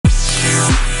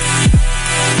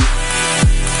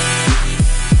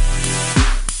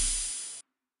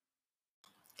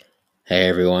Hey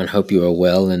everyone, hope you are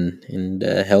well and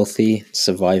healthy,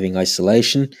 surviving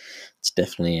isolation. It's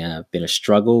definitely been a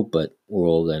struggle, but we're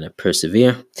all going to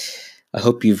persevere. I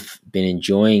hope you've been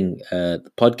enjoying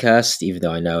the podcast, even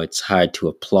though I know it's hard to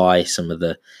apply some of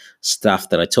the stuff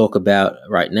that I talk about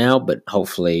right now, but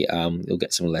hopefully you'll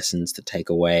get some lessons to take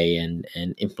away and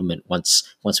implement once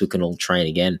we can all train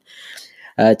again.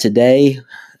 Today,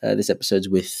 this episode's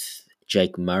with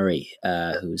Jake Murray,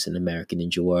 who's an American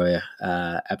Ninja Warrior,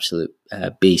 absolute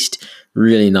beast,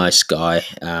 really nice guy.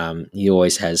 He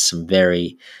always has some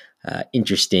very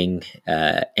interesting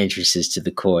entrances to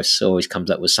the course, always comes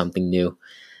up with something new,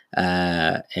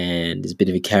 and is a bit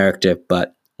of a character,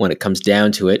 but when it comes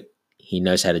down to it, he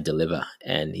knows how to deliver,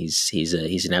 and he's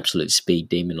an absolute speed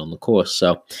demon on the course.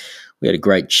 So we had a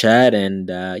great chat, and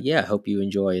I hope you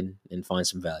enjoy and find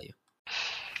some value.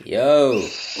 Yo,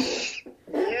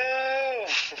 Yo!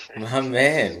 my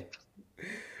man.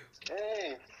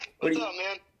 Hey, What what's are you, up,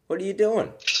 man? what are you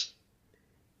doing?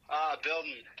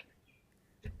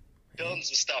 Building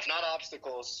some stuff, not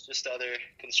obstacles, just other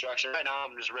construction. Right now,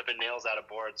 I'm just ripping nails out of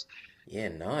boards. Yeah,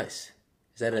 nice.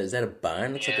 Is that a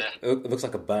barn? Yeah. It looks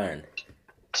like a barn.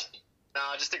 No,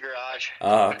 just a garage.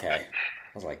 Oh, okay.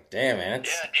 I was like, damn, man.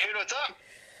 Yeah, dude, what's up?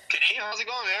 Kenny, how's it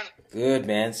going, man? Good,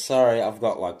 man. Sorry, I've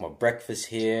got like my breakfast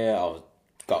here. I've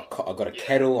got a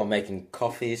kettle. I'm making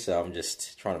coffee, so I'm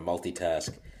just trying to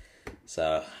multitask.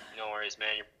 So No worries,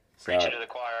 man. You're Sorry. preaching to the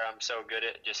choir. I'm so good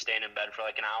at just staying in bed for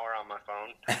like an hour on my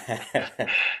phone.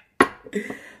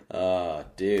 Oh,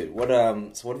 dude.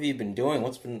 So what have you been doing?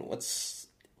 What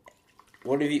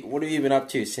have you been up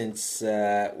to since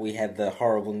we had the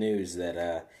horrible news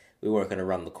that we weren't going to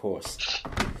run the course?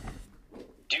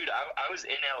 Dude, I was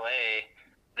in LA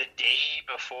the day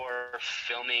before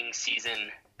filming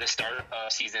the start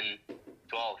of season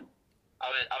 12. I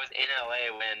was in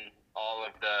LA when all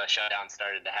of the shutdowns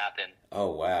started to happen.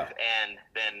 Oh, wow. And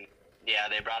then, yeah,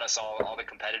 they brought us all the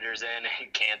competitors in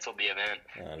and canceled the event.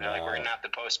 Oh, They're like, no. we're going to have to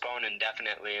postpone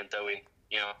indefinitely until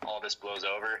all this blows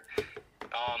over.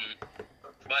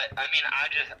 But, I mean,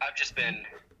 I've just been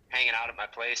hanging out at my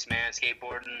place, man,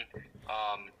 skateboarding,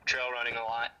 trail running a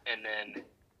lot, and then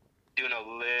doing a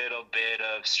little bit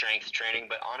of strength training,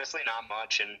 but honestly not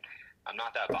much, and I'm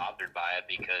not that bothered by it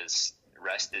because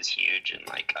rest is huge, and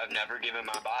like I've never given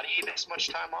my body this much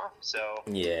time off, so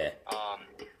Yeah.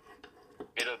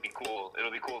 it'll be cool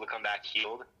to come back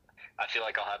healed. I feel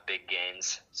like I'll have big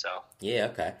gains, so Yeah,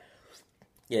 okay.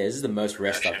 Yeah, this is the most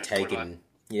rest I've taken.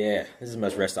 Yeah, this is the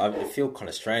most rest. I feel kind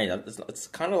of strange. It's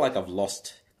kind of like I've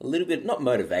lost a little bit, not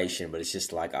motivation, but it's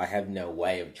just like I have no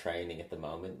way of training at the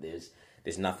moment.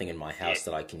 There's nothing in my house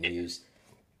that I can use.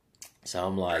 So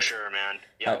I'm like, for sure, man.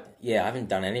 I haven't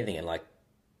done anything. And like,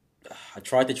 I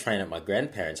tried to train at my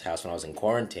grandparents' house when I was in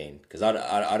quarantine because I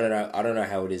don't know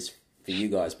how it is for you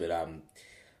guys, but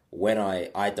when I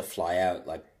had to fly out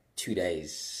like 2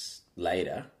 days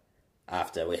later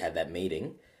after we had that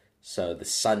meeting, so the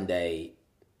Sunday,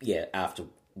 after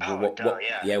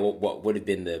what would have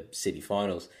been the city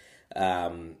finals,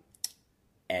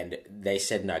 and they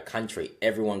said no country.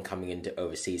 Everyone coming into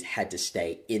overseas had to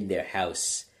stay in their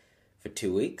house for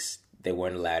 2 weeks. They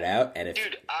weren't allowed out, and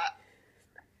Dude,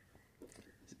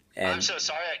 I'm so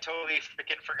sorry. I totally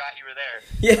freaking forgot you were there.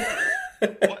 Yeah.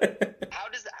 How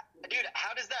does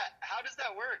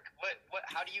that work?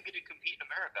 How do you get to compete in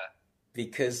America?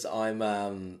 Because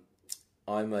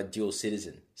I'm a dual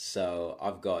citizen, so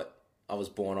I was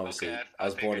born obviously. Okay, I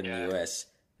was born in the US,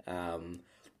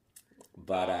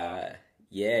 but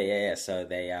yeah. So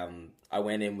they I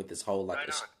went in with this whole like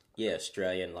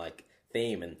Australian like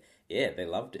theme, and yeah, they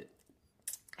loved it.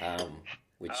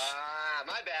 Which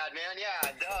my bad, man.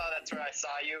 Yeah, duh. That's where I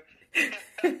saw you.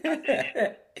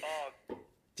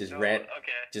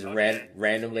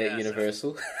 Randomly at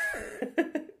Universal,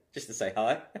 just to say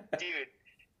hi. Dude,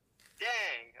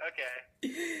 dang.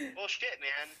 Okay. Well, shit,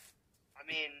 man. I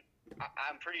mean,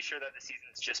 I'm pretty sure that the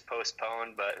season's just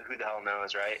postponed, but who the hell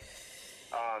knows, right?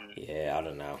 Yeah, I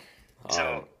don't know.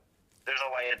 So there's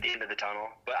a light at the end of the tunnel,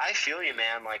 but I feel you,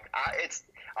 man. Like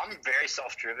I'm very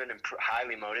self-driven and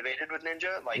highly motivated with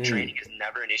Ninja. Like training is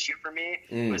never an issue for me.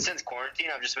 But since quarantine,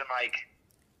 I've just been like,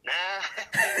 nah,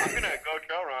 I'm gonna go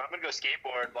trail run. I'm gonna go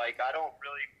skateboard. Like I don't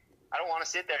want to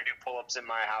sit there and do pull-ups in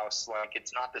my house. Like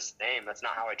it's not the same. That's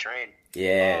not how I train.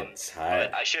 Yeah, it's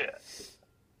hard. But I should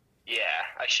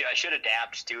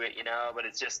adapt to it, But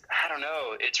it's just I don't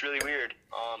know. It's really weird.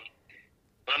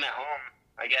 When I'm at home,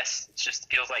 I guess it just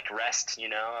feels like rest,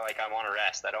 Like I want to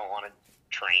rest. I don't want to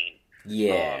train.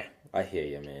 Yeah, I hear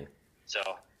you, man. So,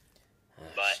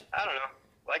 but I don't know.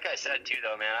 Like I said too,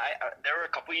 though, man. There were a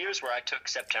couple years where I took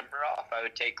September off. I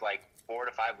would take like 4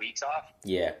 to 5 weeks off.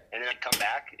 Yeah. And then I'd come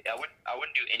back. I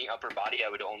wouldn't do any upper body. I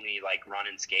would only like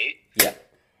run and skate. Yeah.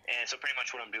 And so pretty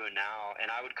much what I'm doing now. And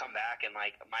I would come back and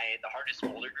like the hardest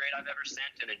boulder grade I've ever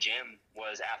sent in a gym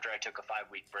was after I took a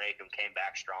 5-week break and came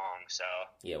back strong. So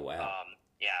yeah, wow.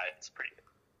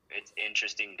 It's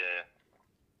interesting to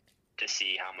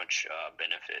see how much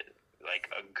benefit like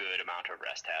a good amount of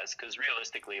rest has, because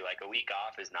realistically like a week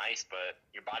off is nice, but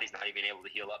your body's not even able to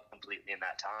heal up completely in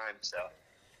that time. So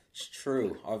it's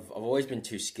true. I've always been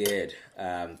too scared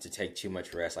to take too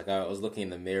much rest. Like I was looking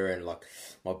in the mirror and like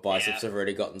my biceps have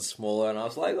already gotten smaller, and I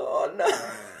was like, oh no.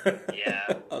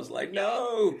 Yeah. I was like,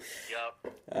 no.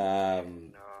 Yep. No,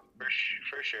 for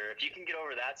sure. If you can get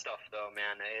over that stuff though,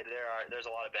 man, there's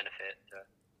a lot of benefit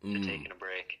to taking a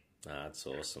break. That's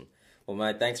awesome. Well,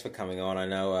 mate, thanks for coming on. I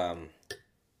know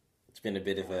it's been a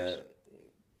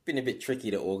bit tricky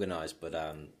to organize, but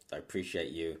I appreciate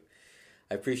you.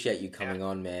 I appreciate you coming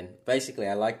on, man. Basically,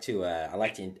 I like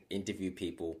to interview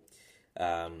people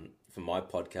for my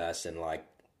podcast, and like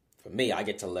for me, I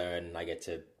get to learn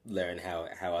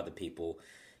how other people,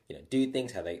 do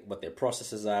things, what their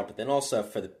processes are. But then also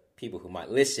for the people who might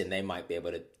listen, they might be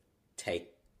able to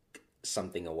take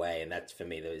something away, and that's for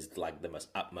me that is like the most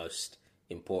utmost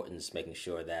importance, making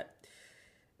sure that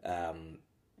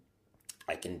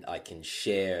I can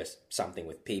share something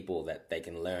with people that they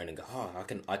can learn and go, oh,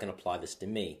 I can apply this to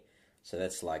me. So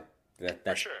that's like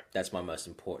that's my most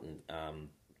important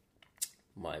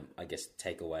my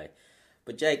takeaway.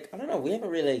 But Jake, I don't know, we haven't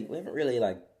really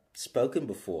like spoken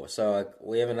before, so like,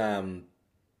 we haven't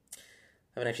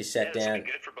actually sat down. It's been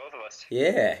good for both of us.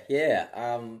 Yeah.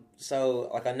 So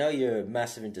like I know you're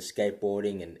massive into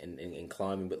skateboarding and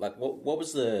climbing, but like what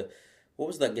was the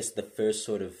I guess the first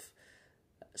sort of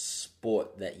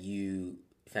sport that you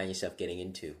found yourself getting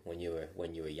into when you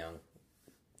were young?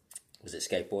 Was it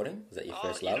skateboarding? Was that your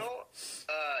first love?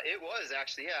 It was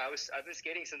actually, yeah. I've been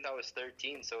skating since I was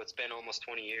 13, so it's been almost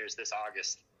 20 years this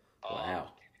August.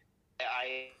 Wow.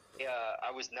 I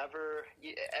was never,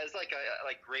 as like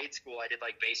grade school, I did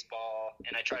like baseball,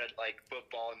 and I tried like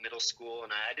football in middle school,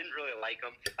 and I didn't really like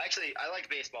them. Actually, I liked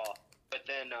baseball, but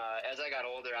then as I got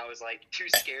older, I was like too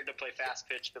scared to play fast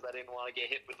pitch because I didn't want to get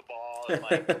hit with the ball. And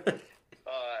like,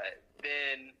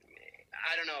 then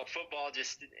I don't know, football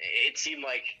it seemed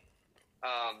like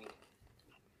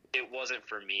it wasn't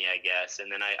for me, I guess.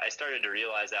 And then I started to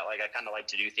realize that like I kind of like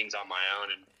to do things on my own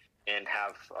and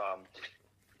have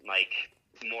like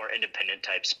more independent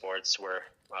type sports were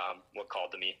what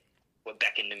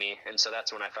beckoned to me. And so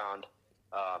that's when I found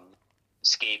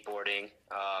skateboarding.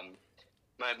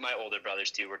 My older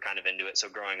brothers too were kind of into it, so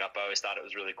growing up I always thought it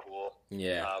was really cool.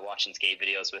 Yeah. Watching skate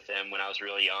videos with them when I was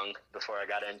really young before I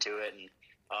got into it, and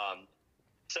I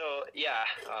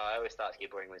always thought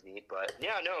skateboarding was neat. But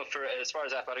yeah, no, for as far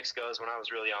as athletics goes, when I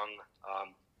was really young,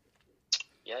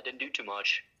 I didn't do too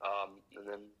much, and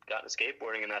then got into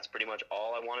skateboarding, and that's pretty much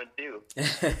all I wanted to do.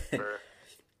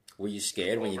 Were you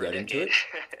scared when you got into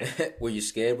it? Were you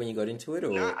scared when you got into it,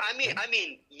 or? No, I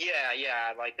mean,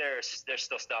 yeah. Like there's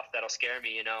still stuff that'll scare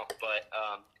me, but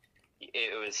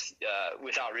it was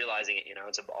without realizing it,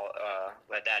 it's about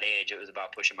at that age it was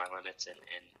about pushing my limits, and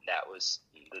that was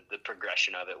the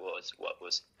progression of it was what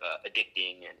was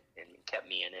addicting and kept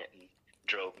me in it and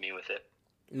drove me with it.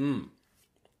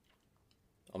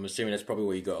 I'm assuming that's probably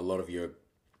where you got a lot of your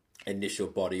initial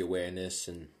body awareness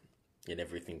and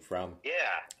everything from. Yeah,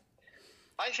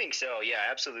 I think so. Yeah,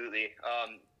 absolutely.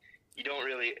 You don't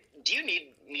really. Do you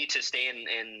need me to stay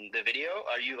in the video?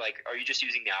 Are you just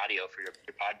using the audio for your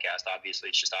podcast? Obviously,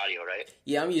 it's just audio, right?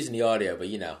 Yeah, I'm using the audio, but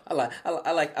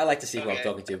I like to see who I'm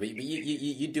talking to. But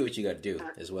you do what you got to do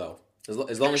as well.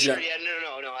 As long as you. Sure, yeah,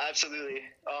 no, absolutely.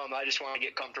 I just want to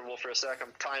get comfortable for a sec.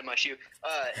 I'm tying my shoe.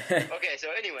 Okay, so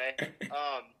anyway,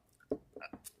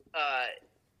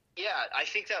 I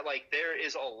think that like there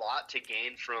is a lot to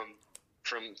gain from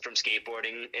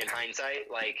skateboarding in hindsight,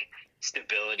 like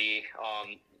stability.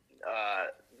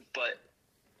 But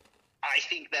I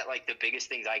think that like the biggest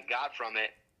things I got from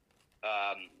it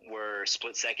were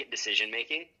split-second decision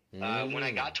making. When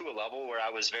I got to a level where I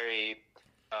was very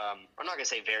I'm not going to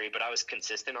say very, but I was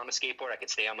consistent on a skateboard. I could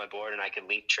stay on my board and I could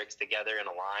link tricks together in a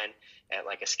line at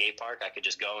like a skate park. I could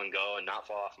just go and not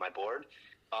fall off my board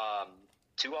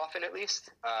too often, at least.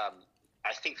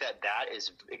 I think that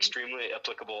is extremely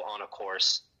applicable on a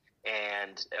course,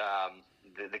 and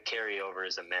the carryover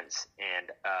is immense.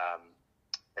 And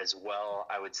as well,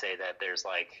 I would say that there's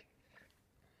like,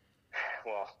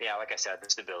 like I said, the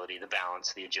stability, the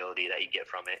balance, the agility that you get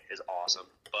from it is awesome.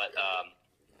 But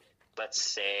let's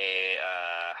say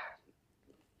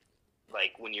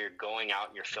like when you're going out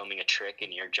and you're filming a trick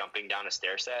and you're jumping down a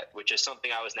stair set, which is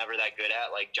something I was never that good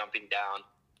at, like jumping down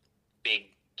big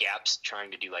gaps,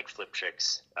 trying to do like flip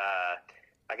tricks.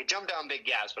 I could jump down big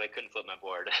gaps, but I couldn't flip my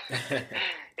board.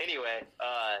 Anyway,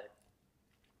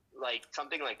 like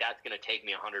something like that's going to take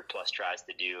me 100 plus tries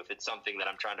to do. If it's something that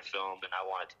I'm trying to film and I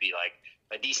want it to be like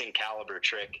a decent caliber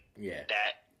trick,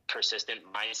 that persistent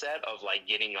mindset of like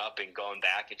getting up and going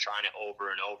back and trying it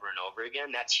over and over and over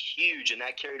again, that's huge. And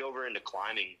that carried over into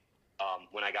climbing.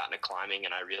 When I got into climbing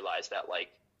and I realized that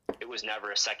like it was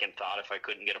never a second thought, if I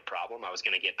couldn't get a problem, I was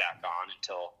going to get back on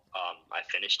until I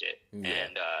finished it.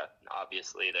 And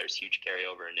obviously there's huge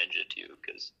carryover in ninja too,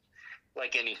 because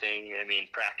like anything, I mean,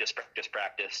 practice.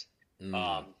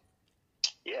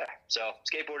 So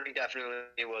skateboarding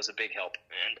definitely was a big help,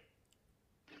 and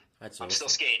that's I'm awesome.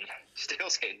 still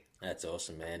skating. That's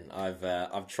awesome, man.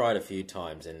 I've tried a few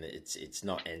times and it's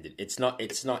not ended. It's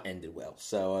not ended well.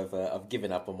 So I've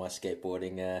given up on my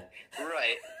skateboarding.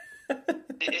 Right.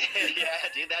 Yeah,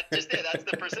 dude, that's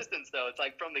the persistence though. It's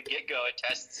like from the get-go it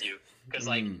tests you, because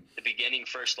like the beginning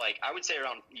first, like I would say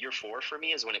around year 4 for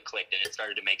me is when it clicked and it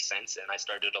started to make sense, and I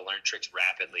started to learn tricks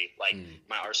rapidly. Like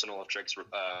my arsenal of tricks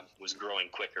was growing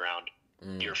quick around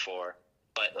year 4.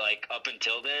 But like up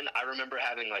until then, I remember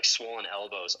having like swollen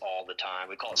elbows all the time.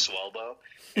 We call it swelbo,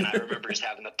 and I remember just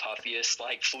having the puffiest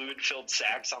like fluid-filled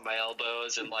sacs on my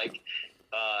elbows, and like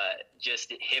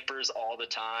just hippers all the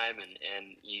time,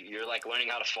 and you're like learning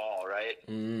how to fall, right?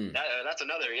 That's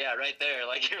another, right there.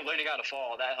 Like you're learning how to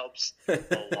fall. That helps a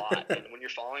lot. And when you're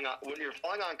falling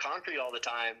on concrete all the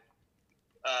time,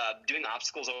 doing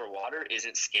obstacles over water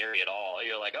isn't scary at all.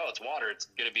 You're like, oh, it's water, it's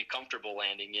going to be comfortable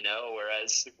landing,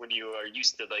 whereas when you are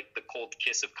used to like the cold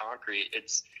kiss of concrete,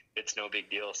 it's no big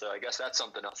deal. So I guess that's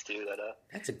something else too that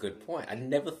that's a good point. I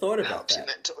never thought about that.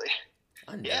 Mentally.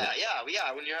 Yeah.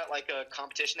 When you're at like a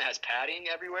competition that has padding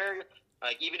everywhere,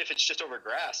 like even if it's just over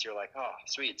grass, you're like, oh,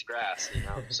 sweet, it's grass,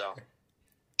 So.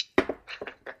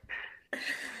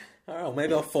 All right,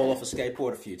 maybe I'll fall off a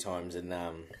skateboard a few times and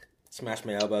smash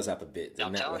my elbows up a bit.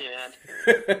 I'm telling you, man.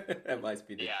 That might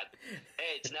be. Yeah.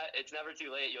 Hey, it's never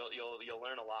too late. You'll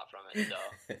learn a lot from it. So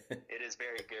it is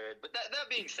very good. But that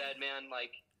being said, man,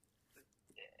 like,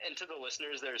 and to the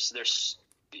listeners, there's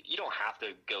you don't have to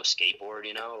go skateboard,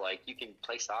 like you can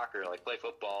play soccer, like play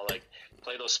football, like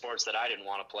play those sports that I didn't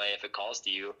want to play if it calls to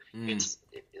you.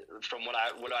 From what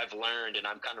I've learned, and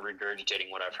I'm kind of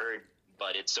regurgitating what I've heard,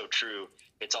 but it's so true.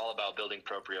 It's all about building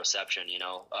proprioception,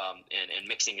 and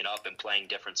mixing it up and playing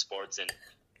different sports and,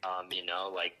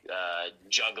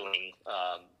 juggling,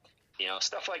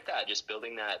 stuff like that. Just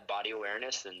building that body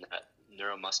awareness and that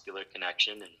neuromuscular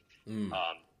connection and,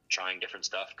 trying different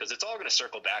stuff, because it's all going to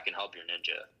circle back and help your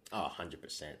ninja. Oh,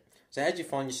 100%. So how did you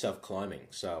find yourself climbing?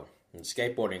 So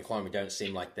skateboarding and climbing don't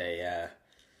seem like they not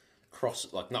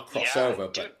cross over,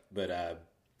 but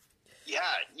yeah,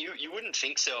 you wouldn't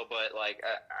think so, but like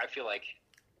I feel like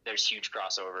there's huge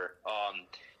crossover,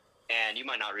 and you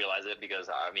might not realize it because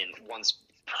I mean one's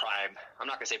I'm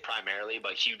not gonna say primarily,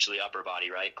 but hugely upper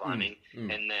body, right, climbing,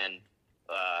 and then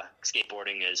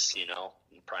skateboarding is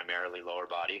primarily lower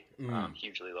body,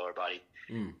 hugely lower body.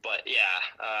 But yeah,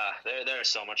 there's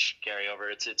so much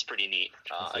carryover. It's pretty neat.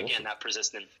 Again, awesome. That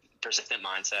persistent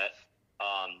mindset,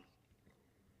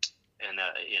 and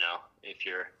if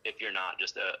you're not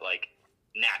just a like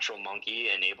natural monkey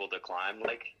and able to climb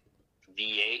like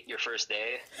V8 your first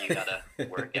day, you gotta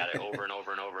work at it over and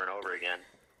over and over and over again.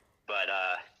 But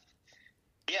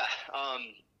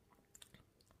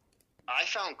I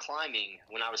found climbing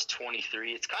when I was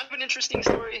 23. It's kind of an interesting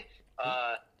story.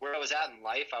 Where I was at in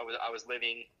life, I was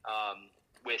living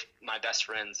with my best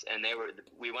friends, and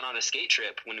we went on a skate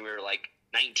trip when we were like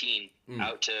 19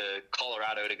 out to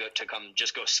Colorado to come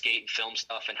just go skate, film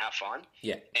stuff, and have fun.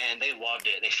 Yeah. And they loved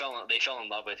it. They fell in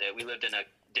love with it. We lived in a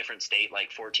different state,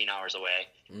 like 14 hours away,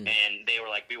 and they were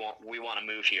like, we want to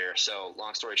move here. So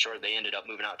long story short, they ended up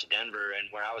moving out to Denver, and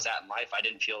where I was at in life, I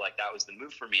didn't feel like that was the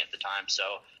move for me at the time.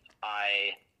 So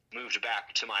I moved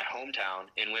back to my hometown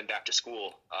and went back to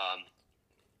school,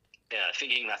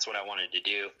 thinking that's what I wanted to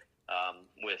do.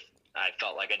 I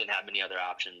felt like I didn't have many other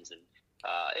options, and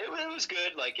it was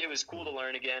good. Like it was cool to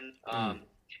learn again.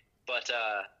 But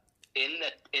in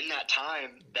that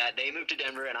time that they moved to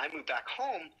Denver and I moved back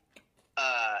home,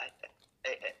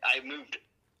 I moved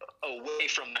away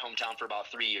from my hometown for about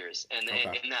 3 years. And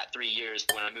in that 3 years,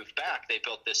 when I moved back, they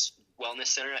built this wellness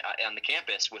center on the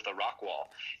campus with a rock wall.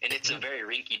 And it's a very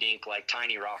rinky-dink, like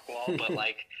tiny rock wall, but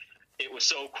like it was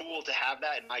so cool to have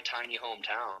that in my tiny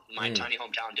hometown. My tiny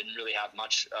hometown didn't really have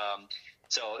much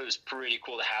So it was pretty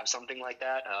cool to have something like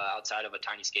that outside of a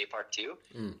tiny skate park too.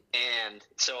 And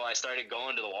so I started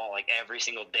going to the wall like every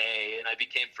single day, and I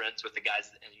became friends with the guys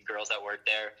and girls that worked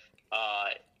there.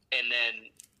 And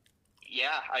then,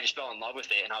 yeah, I just fell in love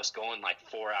with it, and I was going like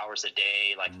 4 hours a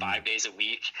day, like 5 days a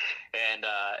week. And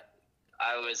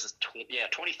I was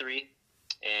 23,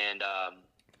 and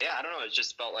yeah, I don't know. It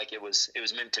just felt like it was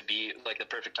meant to be, like the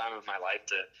perfect time of my life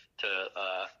to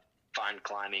find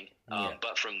climbing.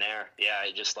 But from there, yeah,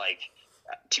 it just like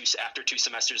after 2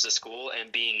 semesters of school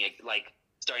and being like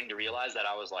starting to realize that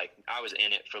I was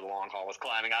in it for the long haul with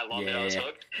climbing. I loved it. I was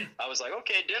hooked. I was like,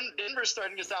 okay, Denver's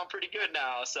starting to sound pretty good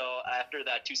now. So after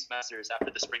that 2 semesters, after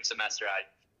the spring semester,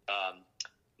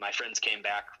 my friends came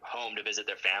back home to visit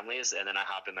their families, and then I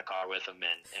hopped in the car with them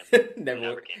and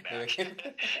never came back. Yeah,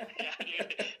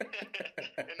 dude.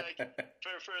 And like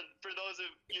for those of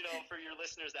for your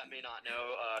listeners that may not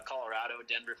know,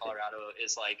 Denver, Colorado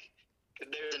is like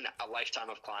there's a lifetime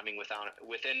of climbing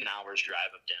within an hour's drive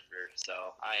of Denver.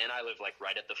 So I live like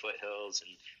right at the foothills,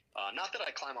 and not that I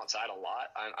climb outside a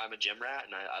lot. I'm a gym rat,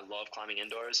 and I love climbing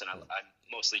indoors, and I'm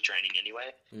mostly training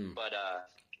anyway. But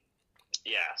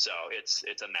yeah, so it's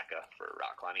a mecca for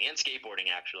rock climbing and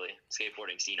skateboarding. Actually,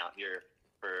 skateboarding scene out here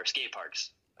for skate parks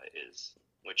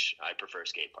which I prefer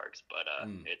skate parks, but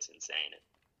it's insane.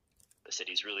 The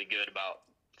city's really good about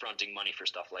fronting money for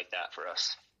stuff like that for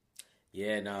us.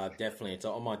 Yeah, no, definitely. It's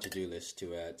on my to-do list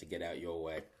to get out your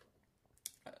way.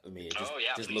 I mean, it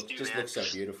just looks so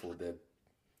beautiful.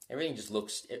 Everything just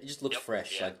looks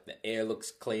fresh. Yeah. Like the air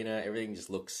looks cleaner. Everything just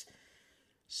looks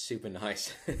super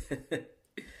nice.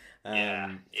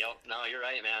 Yeah. Yep. No, you're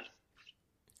right, man.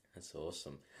 That's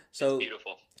awesome. So it's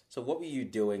beautiful. So what were you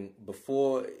doing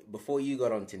before you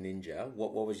got onto Ninja?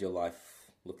 What was your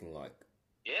life looking like?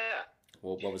 Yeah.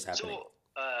 What was happening? So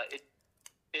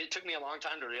it took me a long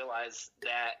time to realize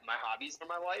that my hobbies were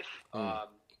my life.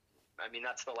 I mean,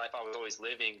 that's the life I was always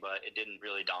living, but it didn't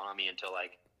really dawn on me until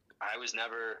like I was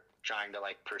never trying to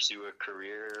like pursue a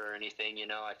career or anything.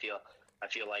 I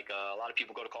feel like a lot of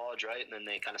people go to college, right? And then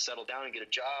they kind of settle down and get a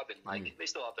job, and like they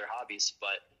still have their hobbies,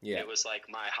 but it was like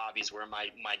my hobbies were my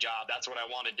job. That's what I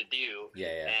wanted to do.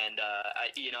 Yeah. And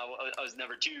I was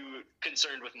never too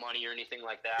concerned with money or anything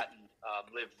like that, and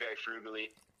lived very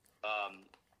frugally.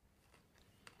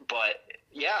 But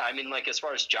yeah, I mean, like as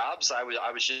far as jobs, I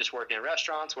was just working in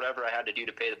restaurants, whatever I had to do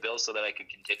to pay the bills so that I could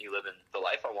continue living the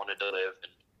life I wanted to live.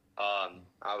 And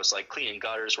I was like cleaning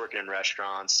gutters, working in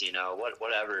restaurants,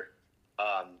 whatever.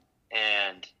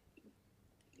 And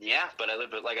yeah, but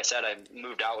like I said, I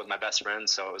moved out with my best friend.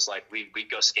 So it was like,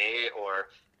 we'd go skate or,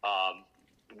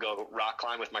 go rock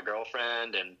climb with my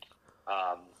girlfriend. And,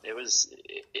 it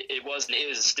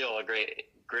is still a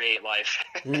great life.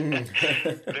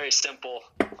 Very simple.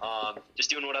 Just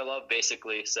doing what I love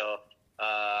basically. So,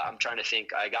 I'm trying to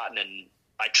think. I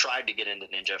tried to get into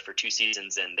Ninja for 2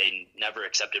 seasons, and they never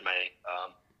accepted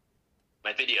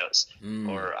my videos,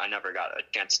 or I never got a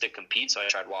chance to compete. So I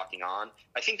tried walking on.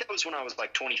 I think that was when I was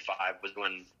like 25 was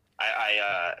when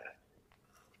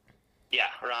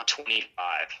around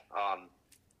 25.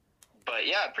 But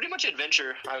yeah, pretty much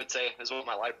adventure, I would say, is what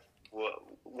my life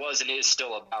was and is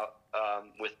still about,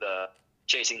 with the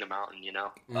chasing the mountain,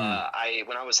 when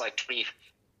I was like 20,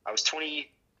 I was 24.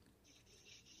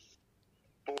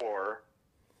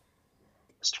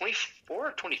 I was 24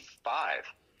 or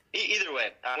 25. Either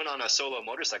way, I went on a solo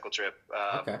motorcycle trip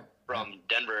from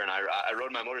Denver, and I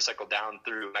rode my motorcycle down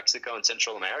through Mexico and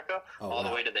Central America,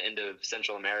 the way to the end of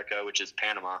Central America, which is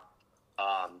Panama,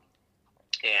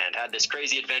 and had this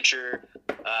crazy adventure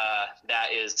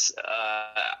that is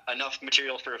enough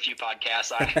material for a few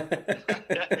podcasts.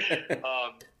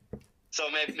 So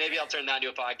maybe I'll turn that into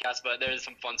a podcast, but there's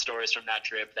some fun stories from that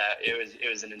trip. That it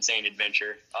was an insane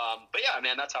adventure. But yeah,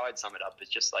 man, that's how I'd sum it up.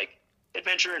 It's just like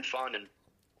adventure and fun, and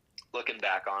looking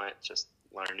back on it, just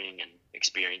learning and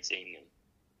experiencing,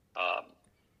 and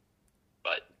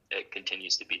but it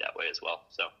continues to be that way as well.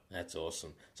 So that's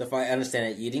awesome. So if I understand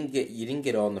it, you didn't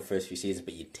get on the first few seasons,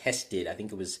 but you tested. I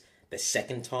think it was the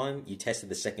second time you tested.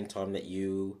 The second time that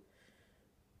you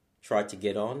tried to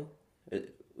get on.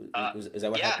 Is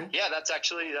that what happened? Yeah, that's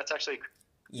actually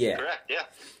correct. Yeah.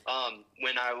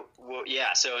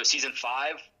 So season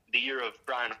 5, the year of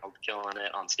Brian killing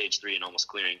it on stage 3 and almost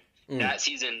clearing. That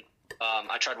season,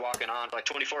 I tried walking on for like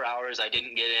 24 hours. I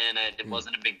didn't get in. It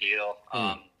wasn't a big deal.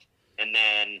 And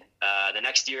then the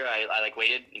next year, I like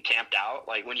waited and camped out,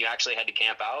 like when you actually had to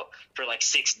camp out for like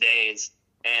 6 days.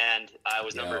 And I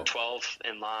was number 12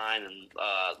 in line. And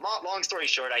long story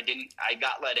short, I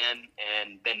got let in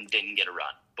and then didn't get a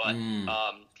run. But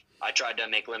I tried to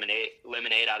make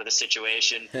lemonade out of the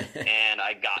situation, and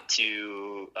I got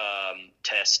to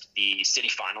test the city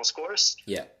finals course.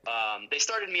 Yeah. They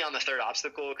started me on the third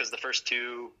obstacle because the first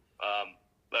two,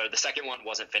 or the second one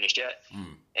wasn't finished yet.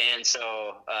 And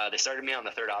so they started me on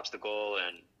the third obstacle,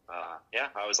 and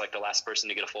I was like the last person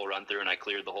to get a full run through, and I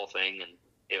cleared the whole thing, and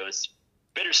it was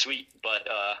bittersweet, but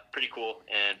pretty cool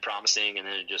and promising. And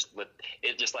then it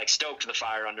just like stoked the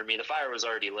fire under me. The fire was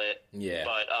already lit. Yeah.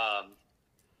 But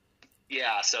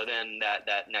so then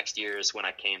that next year is when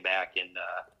I came back and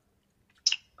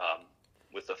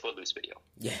with the Footloose video.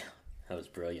 Yeah, that was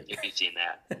brilliant. If you've seen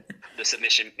that, the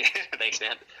submission. Thanks,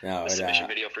 man. No, the submission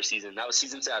video for that was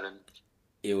season 7.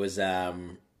 It was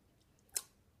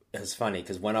funny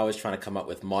because when I was trying to come up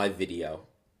with my video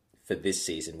for this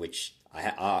season, which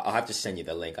I'll have to send you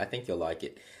the link. I think you'll like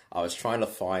it. I was trying to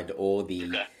find all the,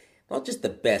 not just the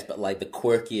best, but like the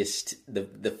quirkiest,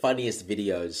 the funniest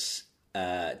videos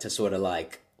to sort of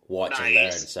like watch and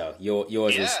learn. So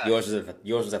yours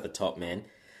was at the top, man.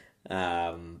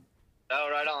 Oh,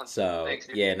 right on. So thanks,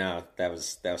 yeah, no, that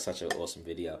was such an awesome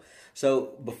video.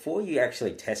 So before you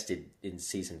actually tested in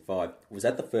season 5, was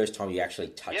that the first time you actually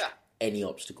touched any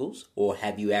obstacles, or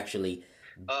have you actually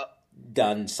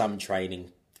done some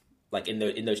training? Like in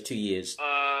those 2 years,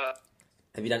 have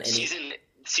you done any?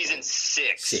 Season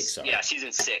 6. 6, sorry. Yeah,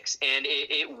 season 6, and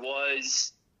it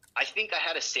was. I think I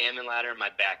had a salmon ladder in my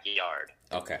backyard.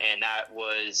 Okay. And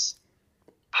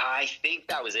I think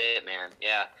that was it, man.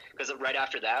 Yeah, because right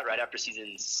after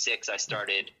season 6, I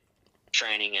started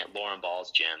training at Lauren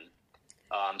Ball's gym.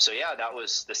 So yeah, that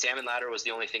was the salmon ladder was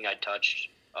the only thing I touched.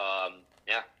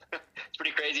 Yeah. It's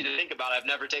pretty crazy to think about. I've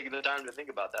never taken the time to think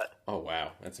about that. Oh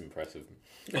wow, that's impressive.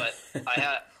 But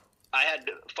I had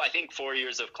I think 4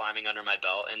 years of climbing under my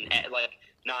belt, and like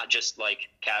not just like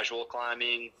casual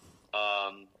climbing.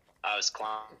 I was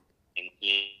climbing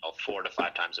 4 to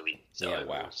 5 times a week. So it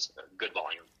was a good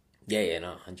volume. Yeah,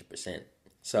 no, 100%.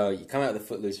 So you come out of the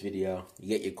Footloose video, you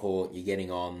get your call, you're getting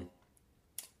on.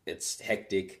 It's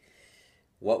hectic.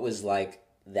 What was like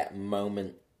that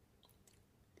moment?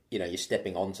 You know, you're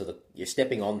stepping onto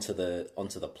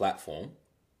the platform.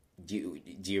 Do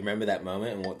you remember that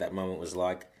moment and what that moment was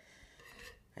like?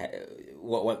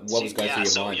 What was going through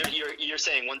your mind? You're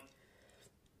saying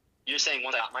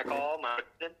once I got my call,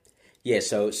 yeah.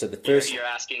 So the first you're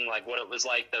asking like what it was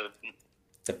like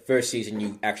the first season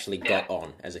you actually got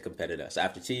on as a competitor. So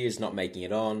after 2 years not making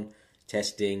it on,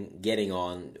 testing, getting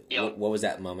on, what was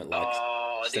that moment like?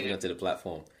 Stepping onto the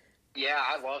platform. Yeah,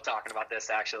 I love talking about this,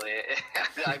 actually.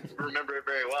 I remember it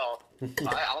very well.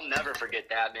 I'll never forget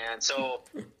that, man. So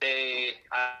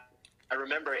I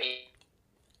remember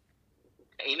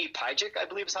Amy Pajek, I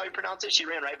believe is how you pronounce it. She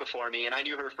ran right before me, and I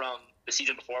knew her from the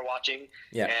season before watching,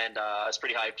 and I was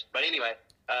pretty hyped. But anyway,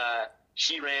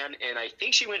 she ran, and I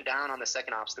think she went down on the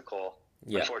second obstacle,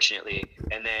 unfortunately.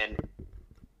 And then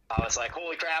I was like,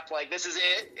 holy crap, like, this is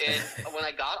it. And when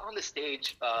I got on the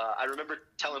stage, I remember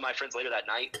telling my friends later that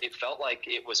night, it felt like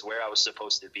it was where I was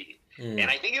supposed to be. And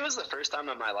I think it was the first time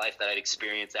in my life that I'd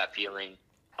experienced that feeling.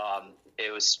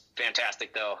 It was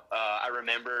fantastic, though. I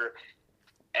remember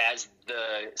as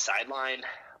the sideline,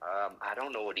 I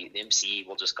don't know what the MC,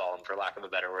 we'll just call him for lack of a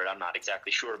better word. I'm not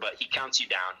exactly sure, but he counts you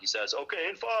down. He says, okay,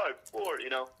 in 5, 4,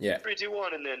 3, 2,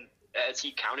 1, and then as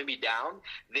he counted me down,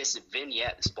 this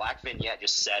black vignette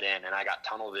just set in, and I got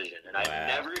tunnel vision, and I've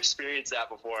never experienced that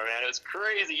before, man. It was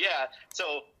crazy, yeah.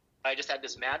 So I just had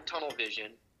this mad tunnel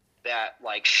vision that,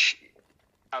 like,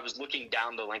 I was looking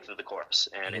down the length of the course,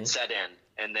 and it set in,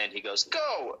 and then he goes,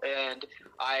 go! And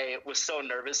I was so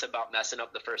nervous about messing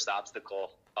up the first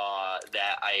obstacle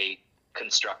that I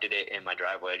constructed it in my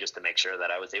driveway just to make sure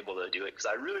that I was able to do it, because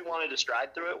I really wanted to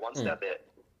stride through it one step at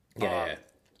it.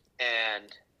 And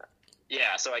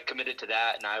yeah, so I committed to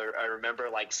that, and I remember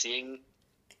like seeing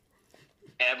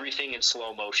everything in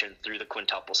slow motion through the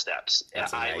quintuple steps.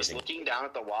 That's amazing. I was looking down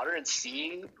at the water and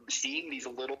seeing these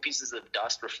little pieces of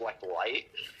dust reflect light,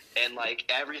 and like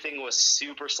everything was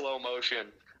super slow motion.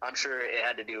 I'm sure it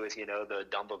had to do with, the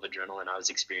dump of adrenaline I was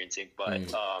experiencing, but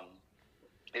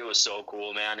it was so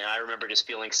cool, man. And I remember just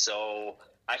feeling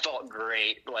I felt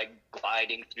great, like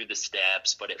gliding through the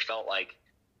steps, but it felt like,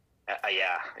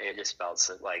 it just felt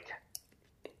so, like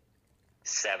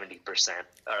 70%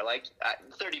 or like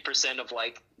 30% of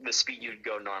like the speed you'd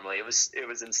go normally. It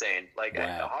was insane. Like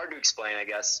hard to explain, I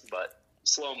guess, but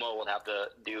slow-mo would have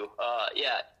to do.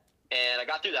 And I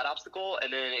got through that obstacle,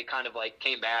 and then it kind of like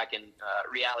came back, and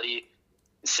reality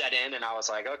set in, and I was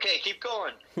like, okay, keep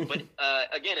going. But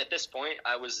again, at this point,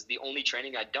 the only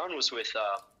training I'd done was with,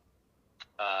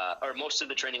 or most of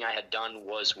the training I had done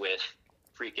was with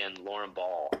freaking Lauren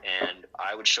Ball, and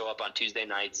I would show up on Tuesday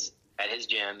nights at his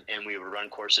gym, and we would run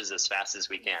courses as fast as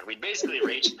we can. We'd basically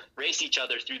race each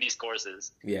other through these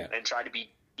courses, and try to beat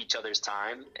each other's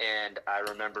time. And I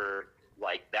remember,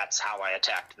 like, that's how I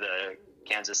attacked the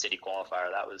Kansas City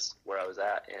qualifier. That was where I was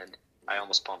at, and I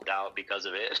almost pumped out because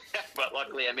of it. But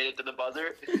luckily, I made it to the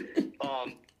buzzer.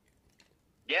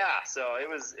 Yeah, so it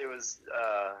was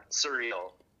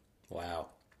surreal. Wow.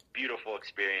 Beautiful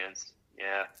experience.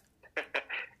 Yeah.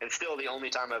 And still the only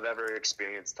time I've ever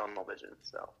experienced tunnel vision.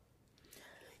 So.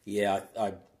 Yeah,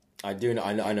 I do know.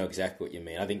 I know exactly what you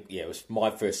mean. I think it was my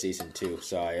first season too.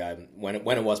 So when it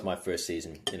was my first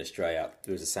season in Australia,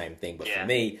 it was the same thing. But for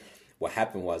me, what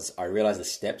happened was I realized the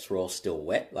steps were all still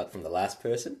wet, like from the last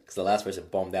person, because the last person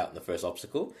bombed out in the first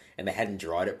obstacle, and they hadn't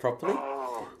dried it properly.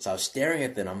 Oh. So I was staring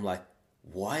at them. I'm like,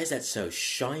 why is that so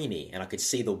shiny? And I could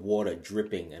see the water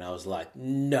dripping, and I was like,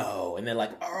 no. And they're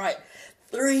like, all right,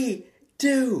 3,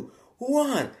 2,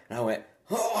 1. And I went,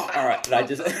 oh, all right. And I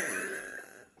just,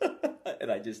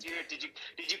 Dude, did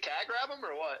you cat grab them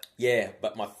or what? Yeah,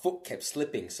 but my foot kept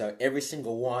slipping. So every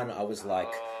single one, I was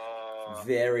like,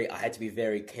 I had to be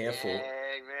very careful. Dang,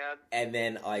 man. And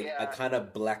then I kind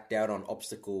of blacked out on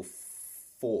obstacle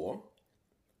 4.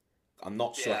 I'm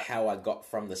not sure how I got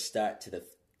from the start to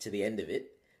the end of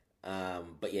it.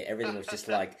 But yeah, everything was just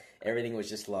like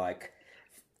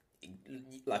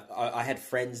I had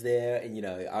friends there, and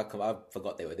I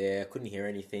forgot they were there. Couldn't hear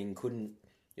anything.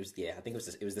 I think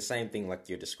it was the same thing like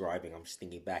you're describing. I'm just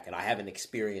thinking back, and I haven't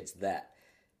experienced that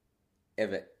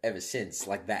ever since.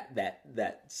 Like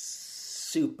that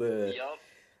super. Yep.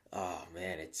 Oh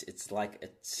man, it's like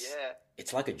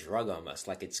a drug almost.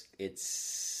 Like it's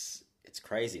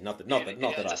crazy. Not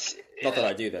that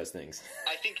I do those things.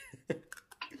 I think.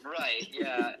 Right.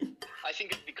 Yeah. I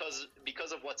think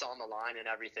because of what's on the line and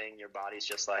everything, your body's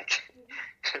just like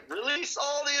release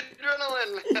all the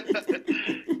adrenaline.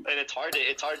 And it's hard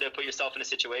to put yourself in a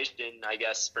situation, I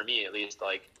guess, for me at least,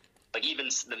 like even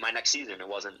my next season, it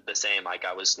wasn't the same. Like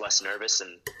I was less nervous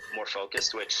and more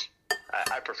focused, which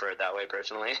I prefer it that way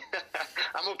personally.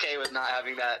 I'm okay with not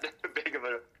having that big of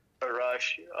a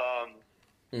rush.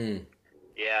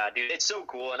 Yeah, dude, it's so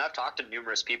cool. And I've talked to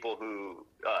numerous people who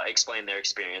explain their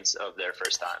experience of their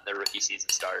first time, their rookie season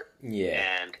start. Yeah.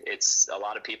 And it's a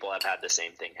lot of people have had the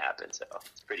same thing happen, so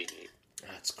it's pretty neat.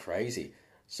 That's crazy.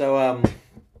 So, I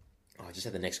just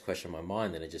had the next question in my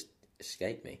mind, and it just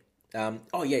escaped me.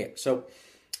 So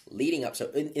leading up,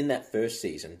 in that first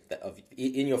season,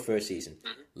 in your first season,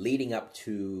 leading up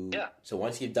to, so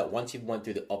once you've went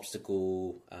through the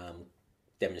obstacle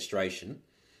demonstration,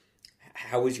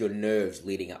 how was your nerves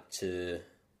leading up to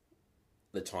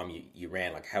the time you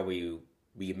ran? Like, how were you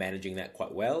managing that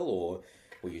quite well, or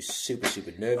were you super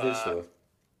nervous, or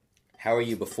how are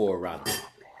you before a run?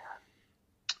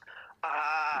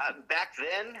 Back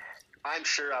then, I'm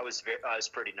sure I was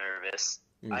pretty nervous.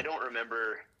 I don't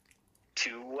remember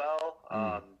too well,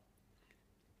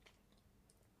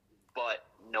 but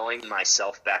knowing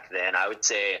myself back then, I would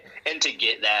say, and to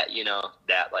get that,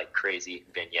 that like crazy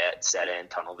vignette set in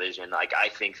tunnel vision, like I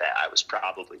think that I was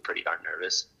probably pretty darn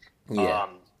nervous. Yeah.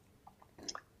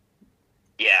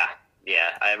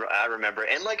 I remember,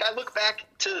 and like I look back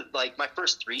to like my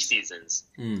first 3 seasons,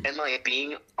 and like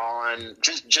being on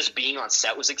just being on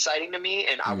set was exciting to me,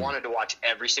 and I wanted to watch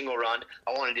every single run.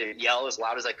 I wanted to yell as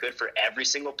loud as I could for every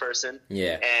single person.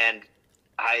 Yeah, and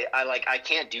I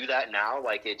can't do that now.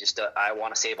 Like it just I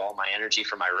want to save all my energy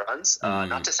for my runs.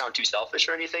 Not to sound too selfish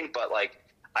or anything, but like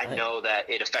I know that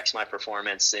it affects my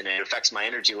performance and it affects my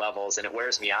energy levels, and it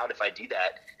wears me out if I do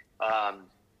that.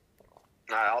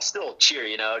 I'll still cheer,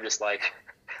 just like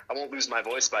I won't lose my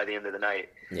voice by the end of the night.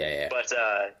 Yeah. But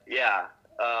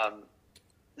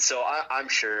so I'm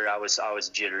sure I was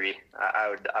jittery. I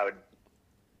would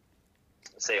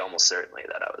say almost certainly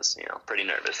that I was pretty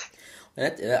nervous.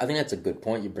 I think that's a good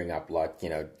point you bring up. Like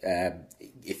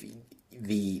if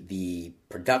the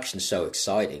production's so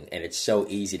exciting and it's so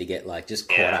easy to get like just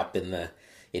caught up in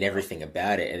everything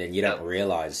about it, and then you don't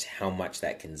realize how much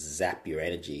that can zap your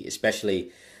energy,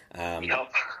 especially.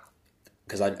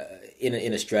 Because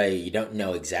in Australia, you don't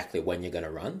know exactly when you're going to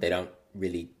run. They don't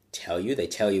really tell you. They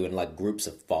tell you in like groups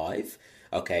of 5.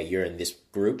 Okay, you're in this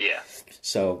group. Yeah.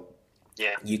 So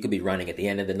you could be running at the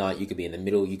end of the night. You could be in the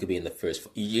middle. You could be in the first.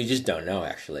 You just don't know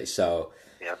actually. So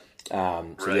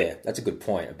that's a good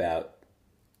point about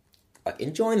like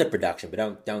enjoying the production,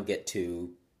 but don't get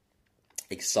too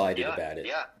excited about it.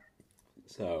 Yeah.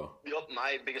 So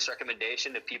my biggest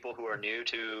recommendation to people who are new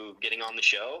to getting on the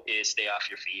show is stay off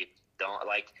your feet. Don't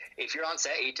if you're on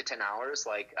set 8 to 10 hours,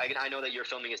 like I know that your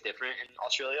filming is different in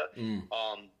Australia.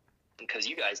 because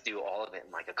you guys do all of it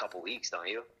in like a couple weeks, don't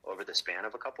you? Over the span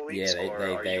of a couple weeks, Yeah, or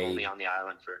are you only on the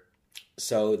island for?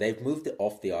 So they've moved it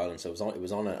off the island. So it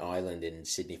was on an island in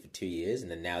Sydney for 2 years,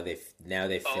 and then now they've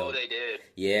Oh, filmed. they did.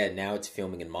 Yeah, now it's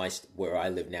filming in where I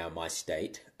live now, my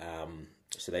state.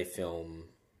 So they film.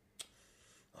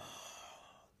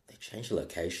 They changed the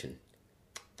location.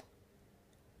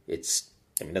 It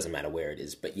doesn't matter where it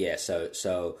is, but yeah.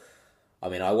 So I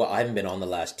mean, I haven't been on the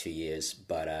last 2 years,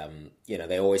 but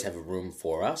they always have a room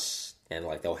for us, and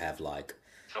like they'll have like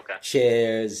Okay.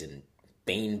 chairs and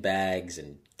bean bags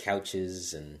and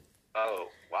couches and Oh,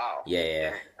 wow.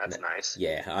 yeah, That's nice.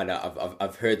 yeah. I know.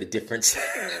 I've heard the difference.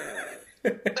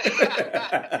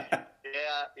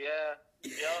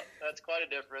 Yeah, that's quite a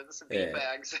difference. Bean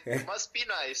bags. It must be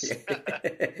nice.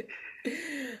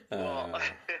 Well,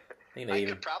 I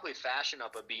could probably fashion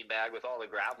up a bean bag with all the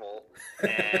gravel.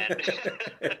 And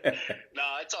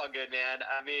no, it's all good, man.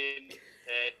 I mean,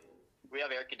 we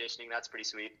have air conditioning. That's pretty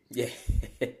sweet. Yeah.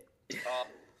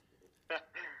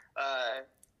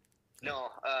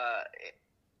 No.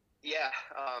 Yeah.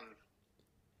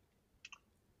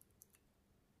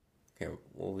 Okay,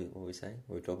 what were we saying? What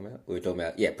were we talking about? We were talking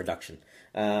about production.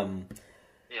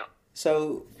 Yeah.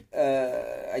 So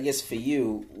I guess for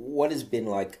you, what has been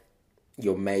like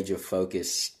your major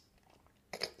focus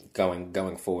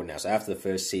going forward now? So after the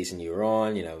first season you were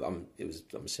on, I'm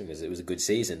assuming it was a good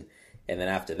season, and then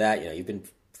after that, you've been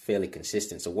fairly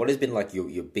consistent. So what has been like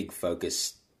your big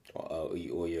focus, or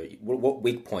your what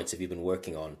weak points have you been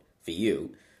working on for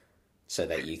you, so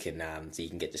that you can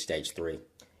get to stage 3?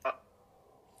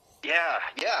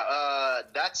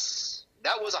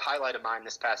 That was a highlight of mine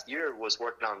this past year, was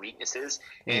working on weaknesses.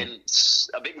 And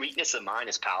a big weakness of mine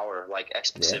is power, like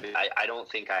explosivity. Yeah. I don't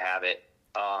think I have it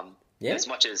as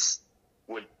much as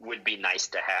would be nice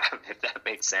to have, if that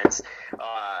makes sense.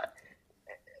 I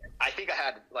think I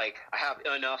have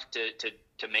enough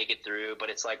to make it through, but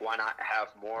it's like, why not have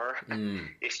more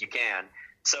if you can?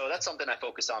 So that's something I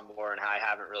focus on more, and I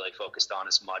haven't really focused on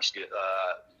as much.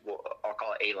 I'll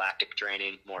call it alactic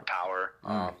training, more power.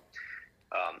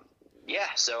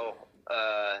 So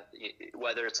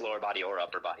whether it's lower body or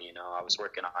upper body, I was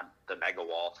working on the mega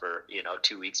wall for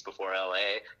 2 weeks before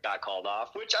LA got called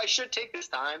off, which I should take this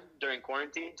time during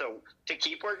quarantine to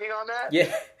keep working on that.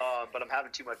 Yeah. But I'm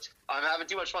having too much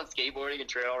fun skateboarding and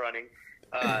trail running.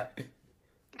 But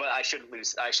I should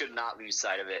not lose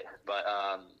sight of it. But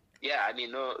I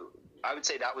would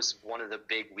say that was one of the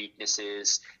big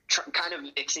weaknesses, kind of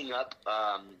mixing up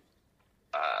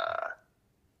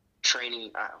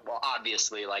training.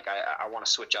 Obviously, like I want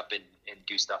to switch up and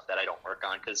do stuff that I don't work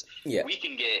on, because we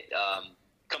can get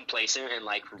complacent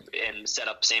and set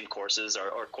up same courses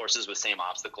or courses with same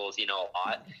obstacles, a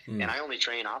lot. And I only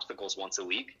train obstacles once a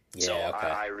week. So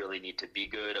I really need to be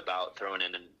good about throwing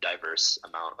in a diverse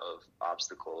amount of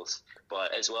obstacles.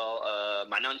 But as well,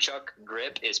 my nunchuck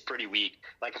grip is pretty weak.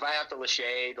 Like if I have to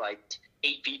lachey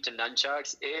 8 feet to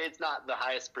nunchucks, it's not the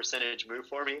highest percentage move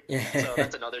for me. So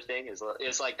that's another thing, is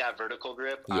like that vertical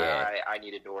grip. I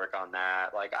needed to work on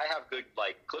that. Like I have good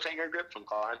cliffhanger grip from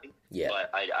climbing,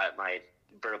 but my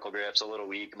vertical grip's a little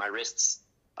weak. My wrists,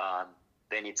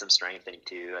 they need some strengthening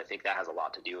too. I think that has a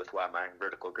lot to do with why my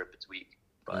vertical grip is weak.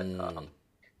 But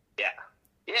yeah,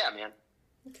 man.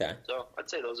 Okay. So I'd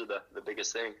say those are the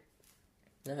biggest thing.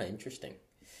 Interesting.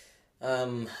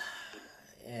 And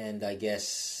I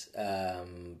guess, oh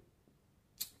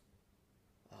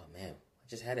man, I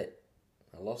just had it.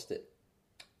 I lost it.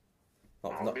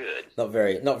 Not good. Not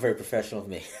very professional of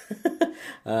me.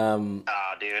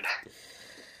 Dude.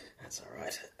 That's all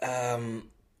right.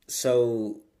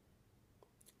 So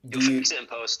you'll fix it in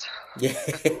post. Yeah,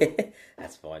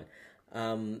 that's fine.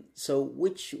 So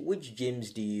which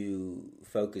gyms do you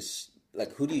focus?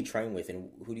 Like, who do you train with,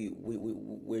 and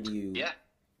where do you? Yeah.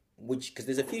 Because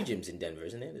there's a few gyms in Denver,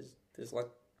 isn't there? There's like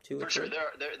 2 or 3. For sure,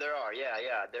 there are.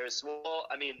 Yeah. There's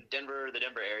Denver, the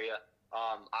Denver area.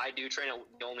 I do train at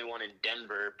the only one in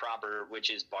Denver proper, which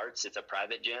is Bart's. It's a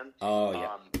private gym. Oh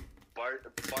yeah. Bart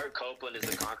Copeland is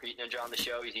the concrete ninja on the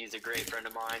show. He's a great friend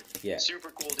of mine. Yeah.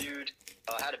 Super cool dude.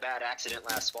 Had a bad accident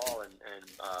last fall and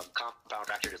compound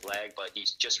fractured his leg, but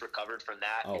he's just recovered from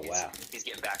that. Oh, wow. He's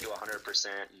getting back to 100%.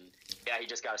 And yeah, he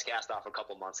just got his cast off a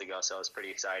couple months ago, so it was pretty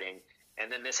exciting.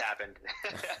 And then this happened.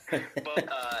 But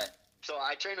so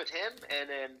I train with him, and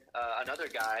then another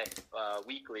guy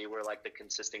weekly. We're like the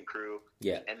consistent crew.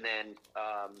 Yeah. And then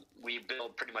we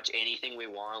build pretty much anything we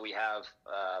want. We have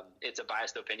it's a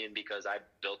biased opinion because I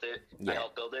built it. Yeah. I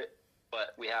helped build it.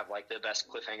 But we have like the best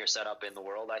cliffhanger setup in the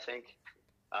world, I think.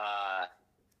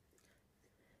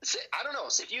 I don't know.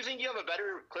 So if you think you have a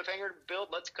better cliffhanger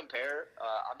build, let's compare.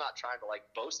 I'm not trying to like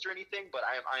boast or anything, but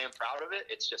I am proud of it.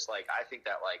 It's just like I think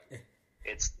that like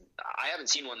I haven't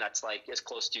seen one that's like as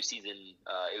close to season.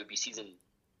 It would be season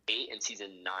 8 and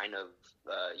season 9 of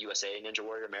USA Ninja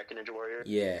Warrior, American Ninja Warrior.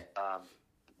 Yeah.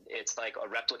 It's like a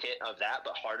replicate of that,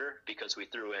 but harder because we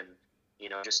threw in,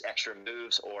 just extra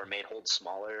moves or made holds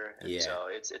smaller. And so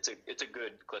it's a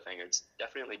good cliffhanger. It's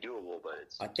definitely doable, but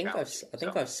it's. I think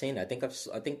I've seen it. I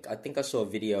think I saw a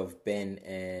video of Ben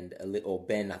and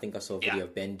Ben. I think I saw a video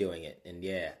of Ben doing it, and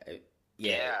it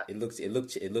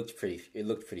looked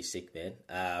pretty sick, man.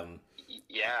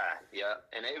 Yeah,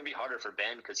 and it would be harder for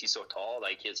Ben because he's so tall.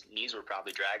 Like his knees were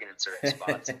probably dragging in certain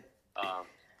spots.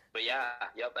 But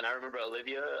and I remember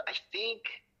Olivia. I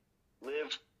think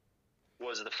Liv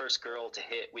was the first girl to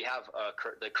hit. We have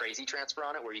the crazy transfer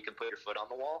on it where you can put your foot on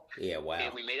the wall. Yeah, wow.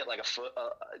 And we made it like a foot,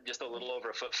 just a little over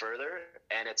a foot further,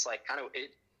 and it's like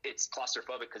it's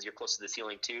claustrophobic because you're close to the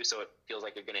ceiling too, so it feels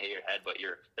like you're gonna hit your head, but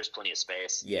there's plenty of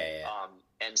space. Yeah.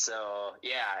 And so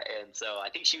I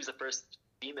think she was the first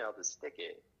female to stick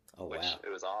it. Oh, which wow. It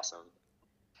was awesome.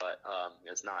 But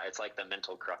it's not. It's like the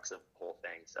mental crux of the whole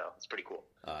thing. So it's pretty cool.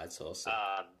 Oh, that's awesome.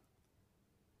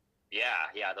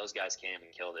 Yeah. Those guys came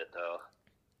and killed it though.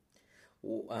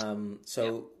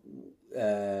 So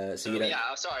you don't...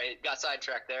 I'm sorry, got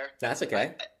sidetracked there. That's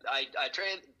okay. I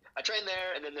trained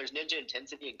there, and then there's Ninja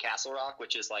Intensity in Castle Rock,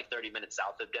 which is like 30 minutes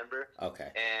south of Denver.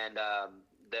 Okay. And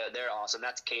they're awesome.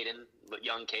 That's Caden,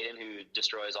 young Caden, who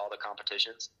destroys all the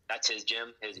competitions. That's his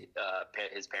gym. His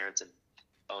parents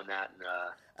own that,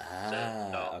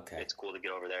 and okay. It's cool to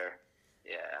get over there.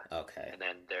 Yeah. Okay. And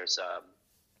then there's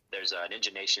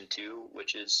Ninja Nation 2,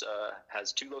 which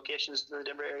has 2 locations in the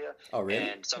Denver area. Oh, really?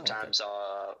 And sometimes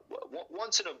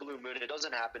once in a blue moon, it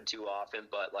doesn't happen too often,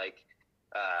 but like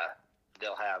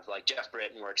they'll have like Jeff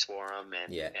Britton works for them,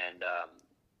 and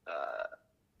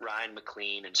Ryan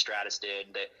McLean and Stratus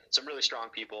did. Some really strong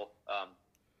people,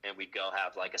 and we'd go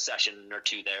have like a session or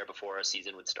 2 there before a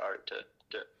season would start to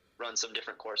run some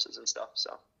different courses and stuff.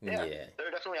 So there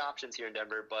are definitely options here in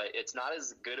Denver, but it's not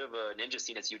as good of a ninja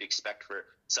scene as you'd expect for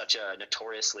such a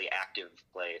notoriously active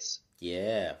place.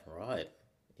 Yeah, right.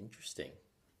 Interesting.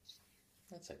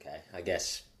 That's okay. I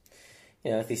guess,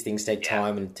 if these things take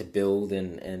time and to build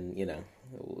and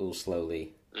we'll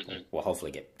slowly,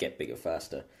 hopefully get bigger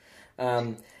faster.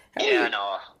 Definitely.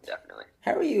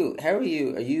 How are you?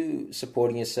 Are you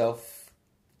supporting yourself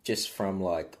just from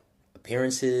like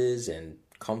appearances and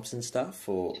comps and stuff,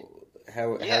 or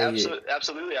how are you?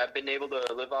 Absolutely. I've been able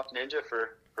to live off Ninja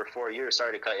for 4 years.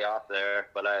 Sorry to cut you off there,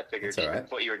 but I figured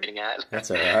what you were getting at. That's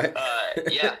all right.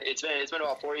 It's been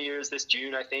about 4 years this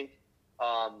June, I think.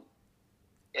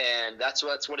 And that's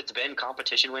what it's been.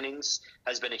 Competition winnings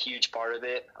has been a huge part of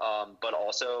it. But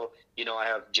also, I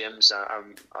have gyms.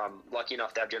 I'm lucky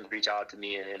enough to have gyms reach out to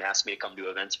me and ask me to come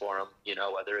do events for them.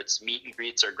 Whether it's meet and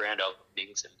greets or grand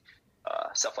openings and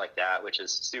stuff like that, which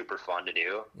is super fun to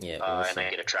do. Yeah, and I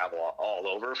get to travel all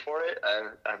over for it.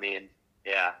 I'm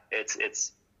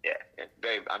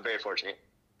very fortunate.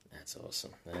 That's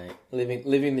awesome. Right.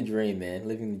 Living the dream, man.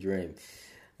 Living the dream.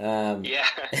 No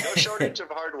shortage of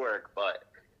hard work, but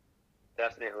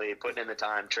definitely putting in the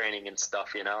time, training and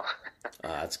stuff.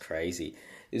 That's crazy.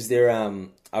 Is there?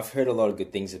 I've heard a lot of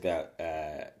good things about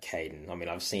Caden. I mean,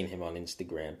 I've seen him on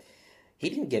Instagram. He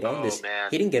didn't get on this.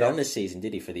 Man. He didn't get on this season,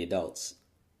 did he? For the adults,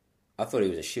 I thought he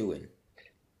was a shoo-in.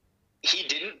 He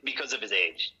didn't because of his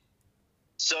age.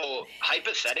 So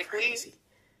hypothetically,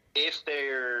 if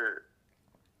they're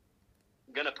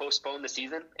gonna postpone the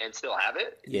season and still have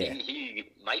it, he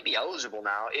might be eligible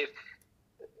now.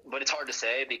 But it's hard to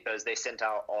say because they sent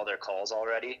out all their calls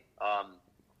already.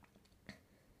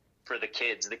 For the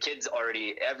kids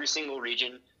already, every single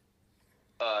region.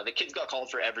 The kids got called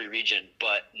for every region,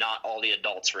 but not all the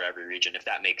adults for every region, if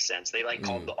that makes sense. They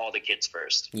called all the kids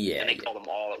first. Yeah. And they called them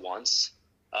all at once.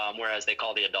 Whereas they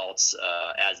call the adults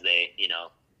as they,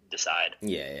 decide.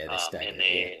 Yeah, they stagger.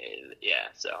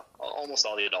 So almost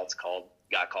all the adults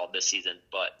got called this season,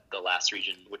 but the last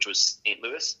region, which was St.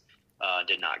 Louis,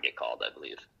 did not get called, I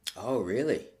believe. Oh,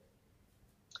 really?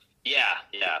 Yeah.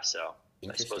 So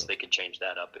I suppose they could change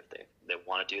that up if they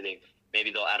want to do. Maybe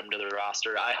they'll add him to the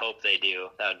roster. I hope they do.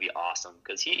 That would be awesome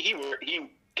because he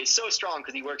is so strong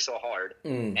because he works so hard.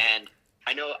 And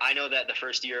I know that the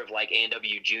first year of like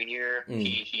A&W Junior,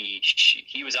 he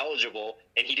was eligible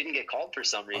and he didn't get called for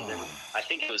some reason. I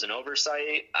think it was an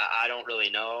oversight. I don't really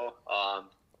know.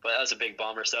 But that was a big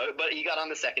bummer. But he got on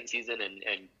the second season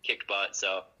and kicked butt.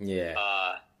 So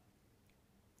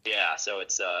so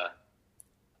it's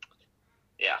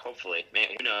Yeah, hopefully. Man,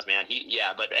 who knows, man?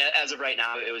 But as of right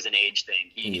now, it was an age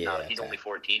thing. He's okay. only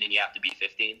 14, and you have to be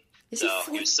 15. Is So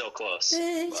he he was so close.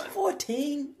 Man, he's But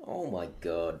 14. Oh my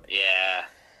god. yeah,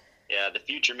 the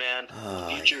future, man. Oh,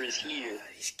 The future is here.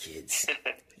 These kids.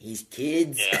 These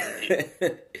kids. Yeah,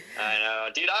 I know,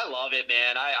 dude. I love it,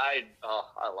 man. I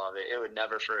love it. It would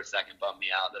never for a second bum me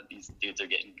out that these dudes are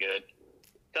getting good.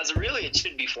 Because really, it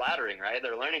should be flattering, right?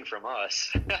 They're learning from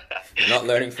us. They're not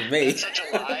learning from me. That's such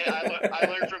a lie. I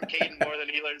learn from Caden more than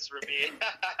he learns from me.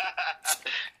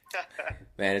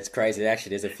 Man, it's crazy.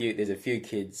 Actually, there's a few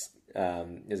kids.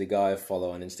 There's a guy I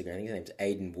follow on Instagram. I think his name's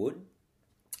Aiden Wood,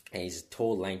 and he's a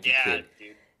tall, lanky kid.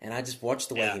 Dude. And I just watch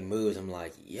the way he moves. I'm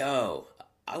like, yo,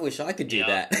 I wish I could do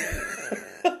that.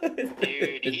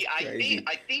 Dude,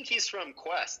 I think he's from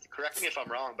Quest. Correct me if I'm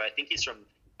wrong, but I think he's from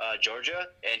Georgia,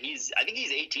 and I think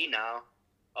he's 18 now.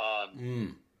 I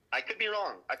could be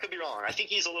wrong. I think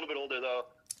he's a little bit older though.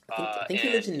 I think he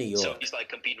lives in New York. So he's like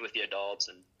competing with the adults,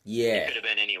 and he could have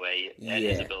been anyway at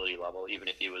his ability level, even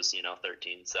if he was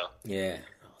 13. So yeah,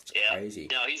 it's crazy.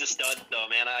 No, he's a stud though,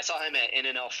 man. I saw him at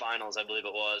NNL finals, I believe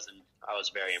it was, and I was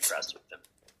very impressed with him.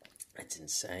 That's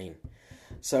insane.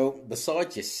 So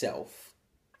besides yourself,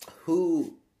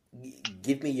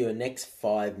 give me your next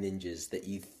 5 ninjas that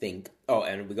you think. Oh,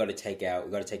 and we got to take out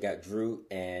Drew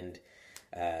and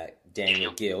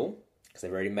Daniel Gill because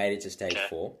they've already made it to stage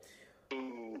 4.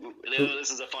 Ooh,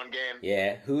 this is a fun game.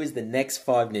 Yeah, who is the next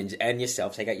 5 ninjas? And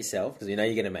yourself, take out yourself because we know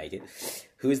you're going to make it.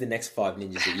 Who is the next 5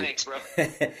 ninjas that you? Thanks, bro.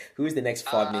 Who is the next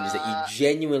 5 ninjas that you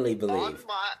genuinely believe?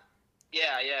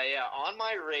 On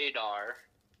my radar,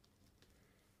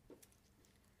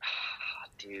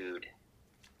 dude.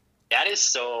 That is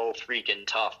so freaking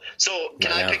tough. So,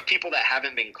 can I pick people that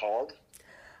haven't been called?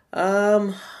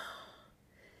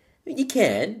 You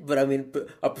can, but I mean,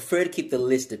 I prefer to keep the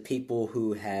list of people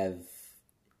who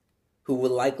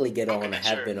will likely get on or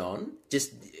have been on.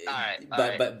 Just,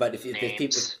 but if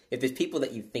there's people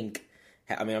that you think,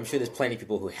 I mean, I'm sure there's plenty of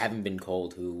people who haven't been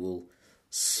called who will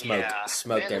smoke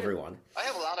everyone. I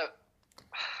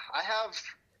have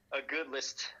a good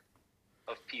list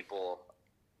of people.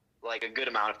 Like a good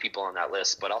amount of people on that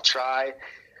list, but I'll try.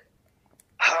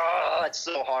 Oh, it's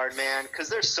so hard, man, because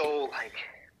they're so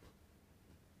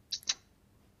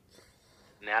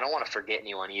man, I don't want to forget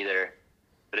anyone either,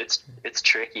 but it's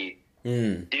tricky,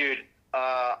 dude.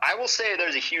 I will say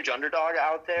there's a huge underdog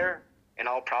out there, and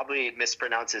I'll probably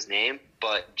mispronounce his name,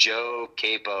 but Joe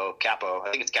Capo, I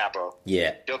think it's Capo.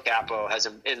 Yeah. Joe Capo has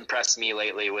impressed me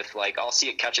lately with, I'll see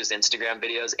it catch his Instagram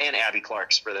videos, and Abby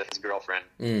Clark's for his girlfriend.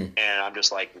 And I'm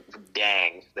just like,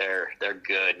 dang, they're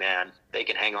good, man. They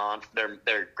can hang on.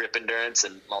 Their grip endurance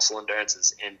and muscle endurance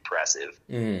is impressive.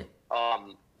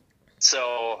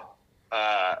 So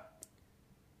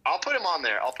I'll put him on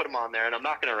there. And I'm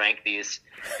not going to rank these.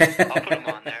 I'll put him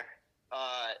on there.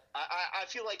 I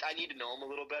feel like I need to know him a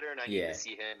little better, and I need to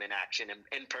see him in action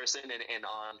in person and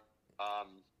on,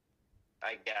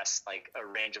 I guess, a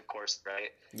range of course,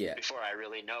 right? Yeah. Before I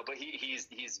really know, but he's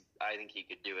I think he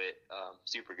could do it.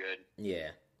 Super good.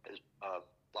 Yeah. There's a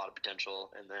lot of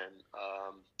potential, and then,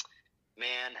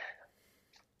 man,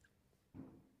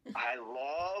 I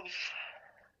love.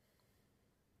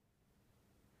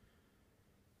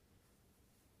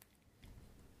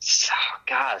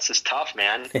 God, this is tough,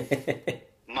 man.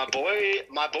 My boy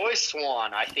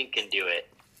Swan, I think can do it.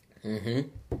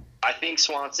 I think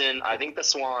the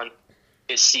Swan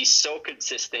he's so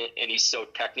consistent and he's so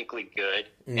technically good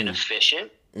and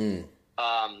efficient.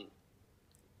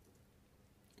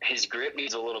 His grip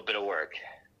needs a little bit of work,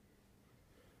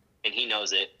 and he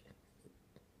knows it.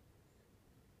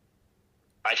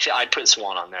 I'd put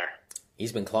Swan on there.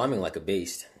 He's been climbing like a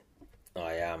beast.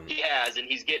 He has, and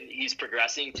he's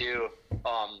progressing too,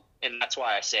 and that's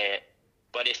why I say it.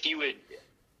 But if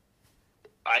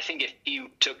he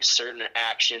took certain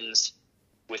actions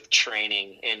with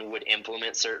training and would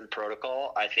implement certain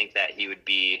protocol, I think that he would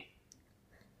be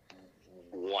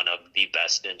one of the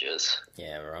best ninjas.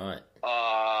 Yeah, right.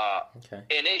 Okay.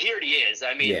 And he already is.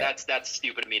 I mean, that's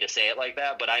stupid of me to say it like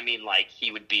that, but I mean,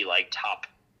 he would be top.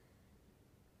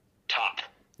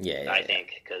 I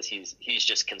think, because he's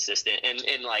just consistent and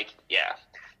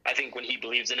I think when he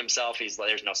believes in himself,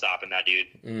 there's no stopping that dude.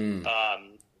 Then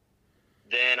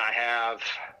I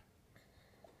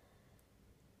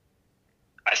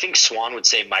think Swan would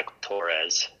say Michael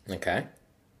Torres. Okay.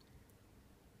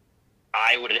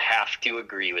 I would have to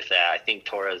agree with that. I think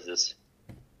Torres is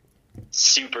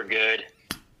super good.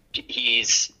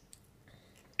 He's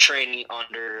training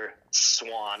under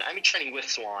Swan. I mean, training with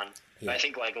Swan. Yeah. I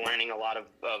think learning a lot of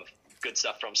good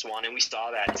stuff from Swan, and we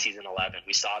saw that in season 11.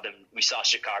 We saw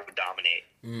Chicago dominate.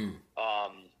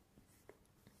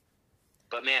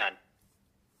 But man,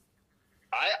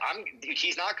 dude,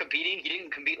 he's not competing. He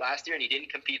didn't compete last year, and he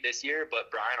didn't compete this year.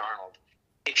 But Brian Arnold,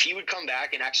 if he would come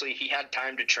back and actually he had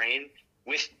time to train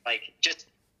with like just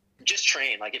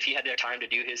train, like if he had time to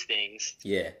do his things,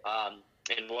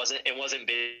 and wasn't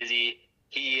busy.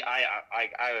 He's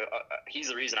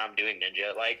the reason I'm doing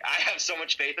Ninja. Like, I have so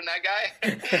much faith in that guy.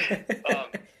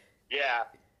 Yeah.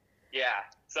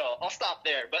 So I'll stop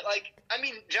there. But like, I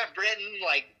mean, Jeff Britton,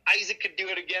 like Isaac could do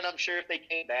it again. I'm sure if they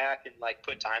came back and like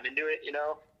put time into it, you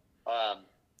know.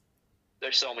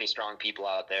 There's so many strong people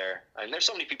out there, and there's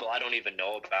so many people I don't even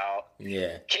know about.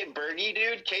 Yeah. Berge,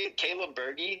 dude, Caleb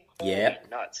Berge. Yeah.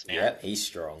 Nuts, man. Yeah, he's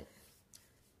strong.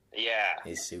 Yeah.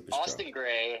 He's super strong.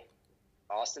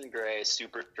 Austin Gray is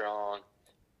super strong.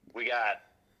 We got,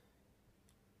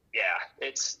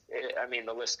 I mean,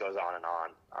 the list goes on and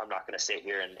on. I'm not going to sit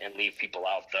here and leave people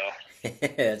out, though.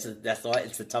 That's why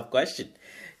it's a tough question.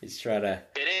 It's trying to.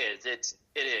 It is.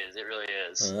 It really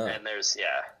is. And there's,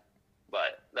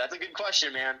 but that's a good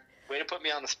question, man. Way to put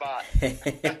me on the spot.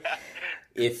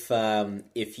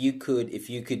 If you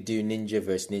could do Ninja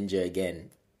versus Ninja again,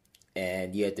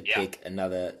 and you had to pick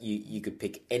another, you could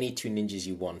pick any two ninjas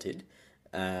you wanted.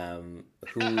 Holy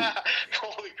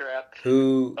crap!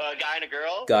 Who? Guy and a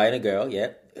girl. Guy and a girl.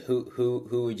 Yeah. Who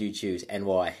would you choose and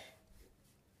why?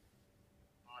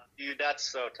 Dude, that's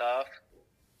so tough.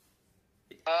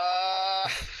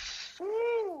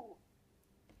 Whew.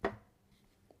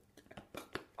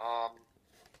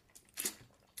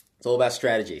 It's all about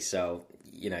strategy. So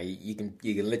you can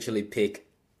literally pick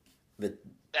the.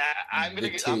 I'm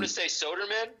gonna say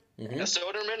Soderman. Mm-hmm. A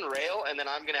Soderman, Rail, and then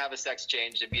I'm going to have a sex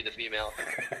change to be the female.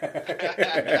 I'm going to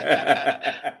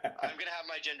have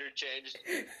my gender changed.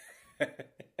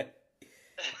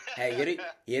 Hey, you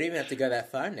don't even have to go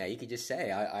that far now. You could just say,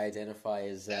 I identify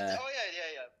as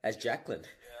as Jacqueline.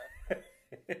 Yeah.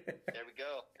 There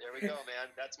we go, man.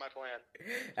 That's my plan.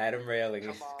 Adam Railing.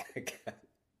 Come on.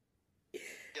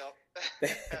 Yep.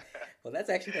 Well, that's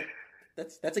actually...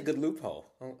 That's a good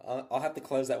loophole. I'll have to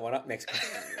close that one up next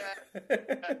question.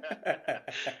 I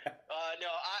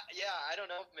don't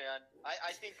know, man.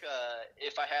 I think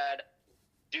if I had,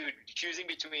 dude, choosing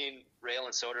between Rail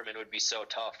and Soderman would be so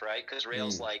tough, right? Because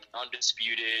Rail's like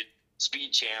undisputed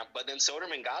speed champ, but then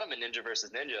Soderman got him in Ninja versus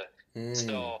Ninja,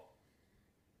 so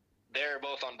they're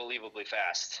both unbelievably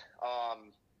fast.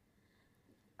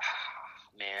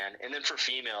 Man, and then for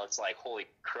female, it's like holy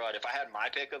crud. If I had my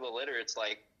pick of the litter, it's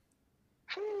like.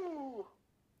 Whew.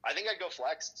 I think I'd go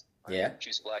Flex. I'd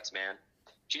choose Flex, man.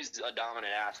 She's a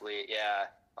dominant athlete,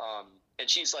 and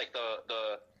she's like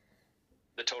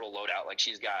the total loadout. Like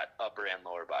she's got upper and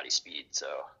lower body speed,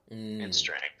 and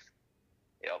strength.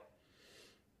 Yep.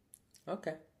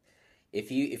 Okay. If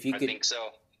you could, I think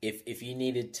so. If you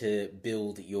needed to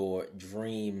build your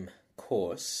dream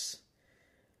course,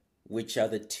 which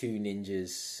other two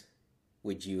ninjas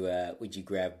would you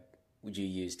grab? Would you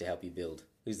use to help you build?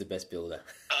 Who's the best builder?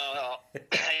 I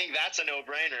think that's a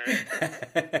no-brainer.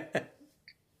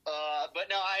 But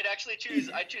no, I'd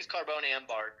choose Carbone and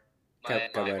Bart.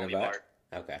 Carbone and Bart?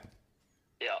 Okay.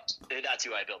 Yeah, that's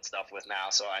who I build stuff with now,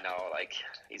 so I know, like,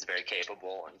 he's very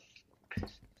capable. And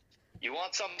you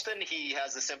want something, he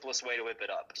has the simplest way to whip it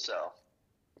up, so.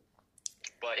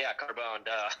 But yeah, Carbone,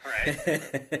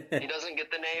 right? He doesn't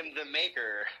get the name The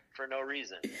Maker for no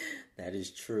reason. That is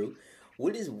true.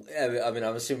 What is? I mean,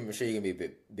 I'm sure you're gonna be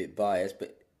a bit biased,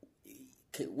 but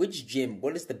which gym?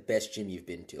 What is the best gym you've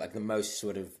been to? Like the most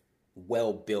sort of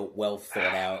well built, well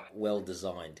thought out, well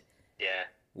designed. Yeah.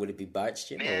 Would it be Bart's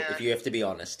gym? Or if you have to be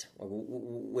honest,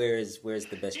 where's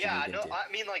the best gym you've been to? I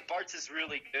mean, like Bart's is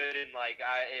really good, and like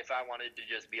if I wanted to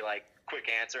just be like quick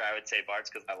answer, I would say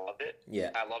Bart's because I love it.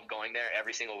 Yeah. I love going there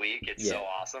every single week. It's so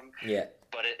awesome. Yeah.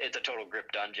 But it's a total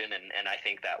grip dungeon, and I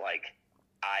think that like.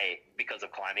 Because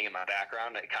of climbing in my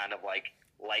background, I kind of like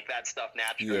that stuff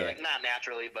naturally. Yeah. Like, not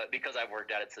naturally, but because I've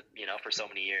worked at it, for so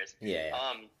many years. Yeah.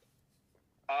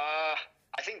 I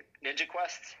think Ninja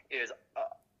Quest is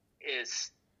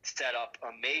set up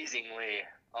amazingly.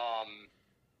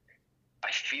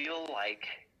 I feel like,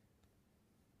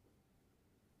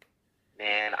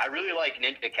 man, I really like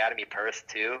Ninja Academy Perth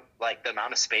too. Like the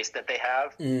amount of space that they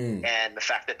have, and the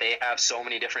fact that they have so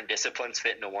many different disciplines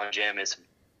fit into one gym is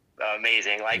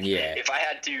amazing. Like if I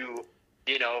had to,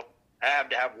 I have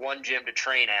to have one gym to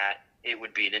train at, it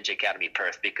would be Ninja Academy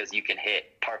Perth because you can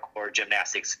hit parkour,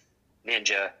 gymnastics,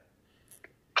 ninja,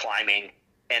 climbing,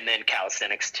 and then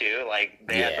calisthenics too. Like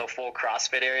they had the full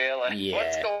CrossFit area. Like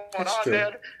what's going on, true.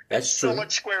 man? That's it's true. So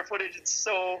much square footage. It's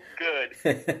so good.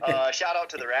 Shout out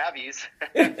to the Ravies.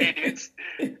 Hey dudes.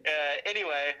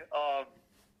 Anyway,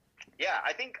 yeah,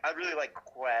 I think I really like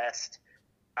Quest.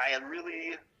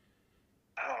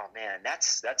 Oh man,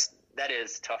 that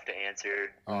is tough to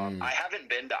answer. I haven't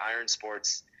been to Iron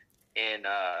Sports in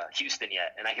Houston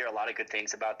yet, and I hear a lot of good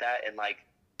things about that. And like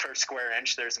per square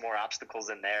inch, there's more obstacles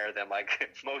in there than like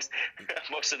most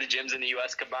of the gyms in the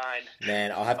U.S. combined.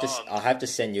 Man, I'll have to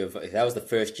send you. That was the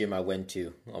first gym I went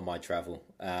to on my travel.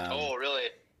 Oh, really?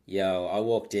 Yo, I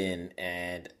walked in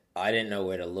and I didn't know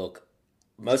where to look.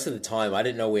 Most of the time, I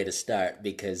didn't know where to start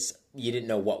because you didn't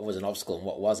know what was an obstacle and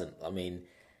what wasn't. I mean,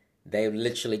 they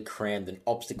literally crammed the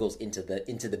obstacles into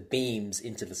the beams,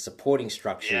 into the supporting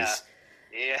structures.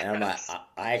 Yeah. And I'm like,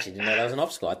 I actually didn't know that was an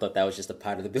obstacle. I thought that was just a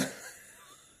part of the building.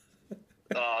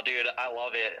 Oh, dude, I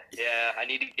love it. Yeah, I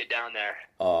need to get down there.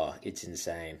 Oh, it's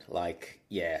insane. Like,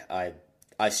 yeah, I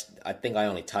think I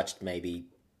only touched maybe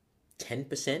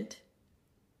 10%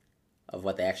 of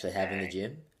what they actually have in the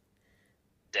gym.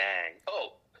 Dang.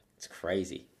 Oh. It's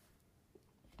crazy.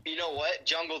 You know what?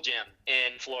 Jungle Gym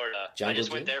in Florida. I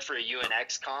just went there for a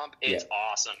UNX comp. It's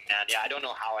awesome, man. Yeah, I don't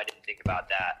know how I didn't think about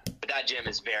that. But that gym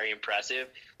is very impressive.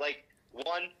 Like,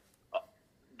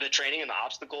 the training and the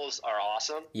obstacles are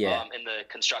awesome. Yeah. And the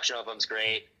construction of them is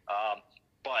great.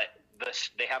 But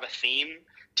they have a theme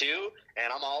too,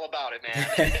 and I'm all about it, man.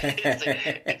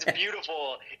 It's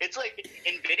beautiful. It's like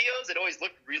in videos, it always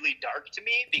looked really dark to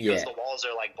me because the walls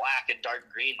are like black and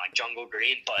dark green, like jungle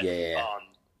green. But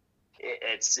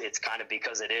it's kind of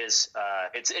because it is.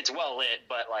 It's well lit,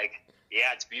 but like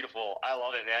it's beautiful. I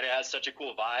love it, man. It has such a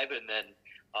cool vibe, and then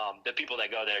the people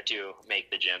that go there too make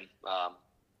the gym.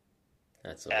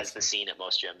 That's awesome. As the scene at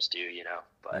most gyms do, you know.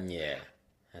 But yeah,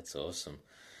 that's awesome,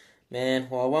 man.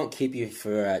 Well, I won't keep you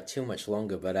for too much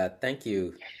longer, but thank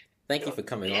you for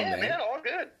coming on, man. Yeah, man, all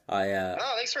good.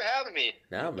 Thanks for having me.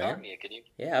 No, man. Me, can you?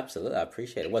 Yeah, absolutely. I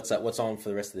appreciate it. What's on for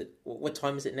the rest of the? What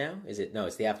time is it now? Is it? No,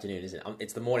 it's the afternoon, isn't it?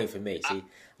 It's the morning for me. See,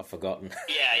 I've forgotten.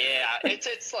 Yeah.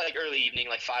 It's like early evening,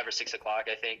 like 5 or 6 o'clock,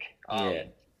 I think.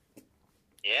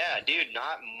 Yeah, dude,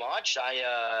 not much.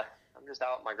 I'm just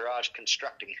out in my garage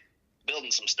constructing.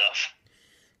 Building some stuff.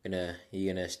 You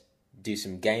gonna do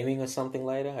some gaming or something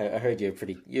later? I heard you're a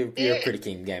pretty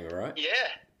keen gamer, right?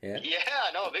 Yeah,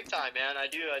 no, big time, man. I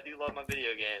do love my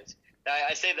video games.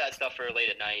 I save that stuff for late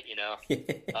at night, you know.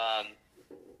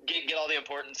 Get all the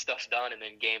important stuff done and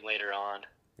then game later on.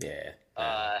 Yeah,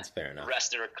 that's fair enough.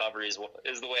 Rest and recovery is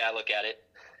the way I look at it,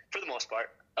 for the most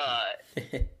part.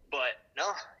 But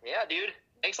no, yeah, dude.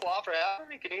 Thanks a lot for having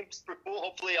me. It's super cool.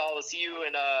 Hopefully, I'll see you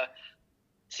in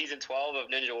Season 12 of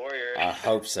Ninja Warrior. I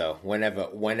hope so.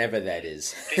 Whenever that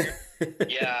is.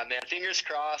 Yeah, man. Fingers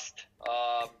crossed.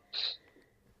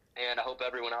 And I hope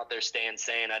everyone out there staying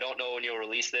sane. I don't know when you'll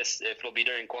release this, if it'll be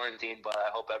during quarantine, but I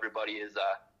hope everybody is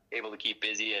able to keep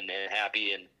busy and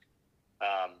happy and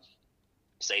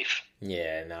safe.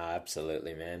 Yeah, no,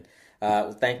 absolutely, man.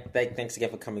 Well, thanks again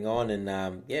for coming on,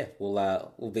 and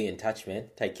we'll be in touch, man.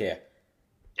 Take care.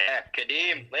 Yeah,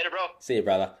 Kadeem. Later, bro. See you,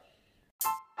 brother.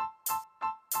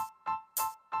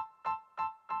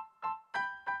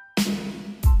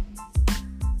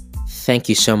 Thank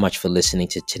you so much for listening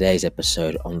to today's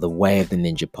episode on the Way of the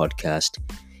Ninja podcast.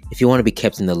 If you want to be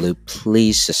kept in the loop,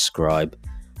 please subscribe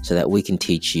so that we can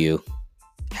teach you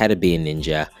how to be a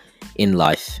ninja in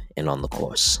life and on the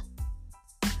course.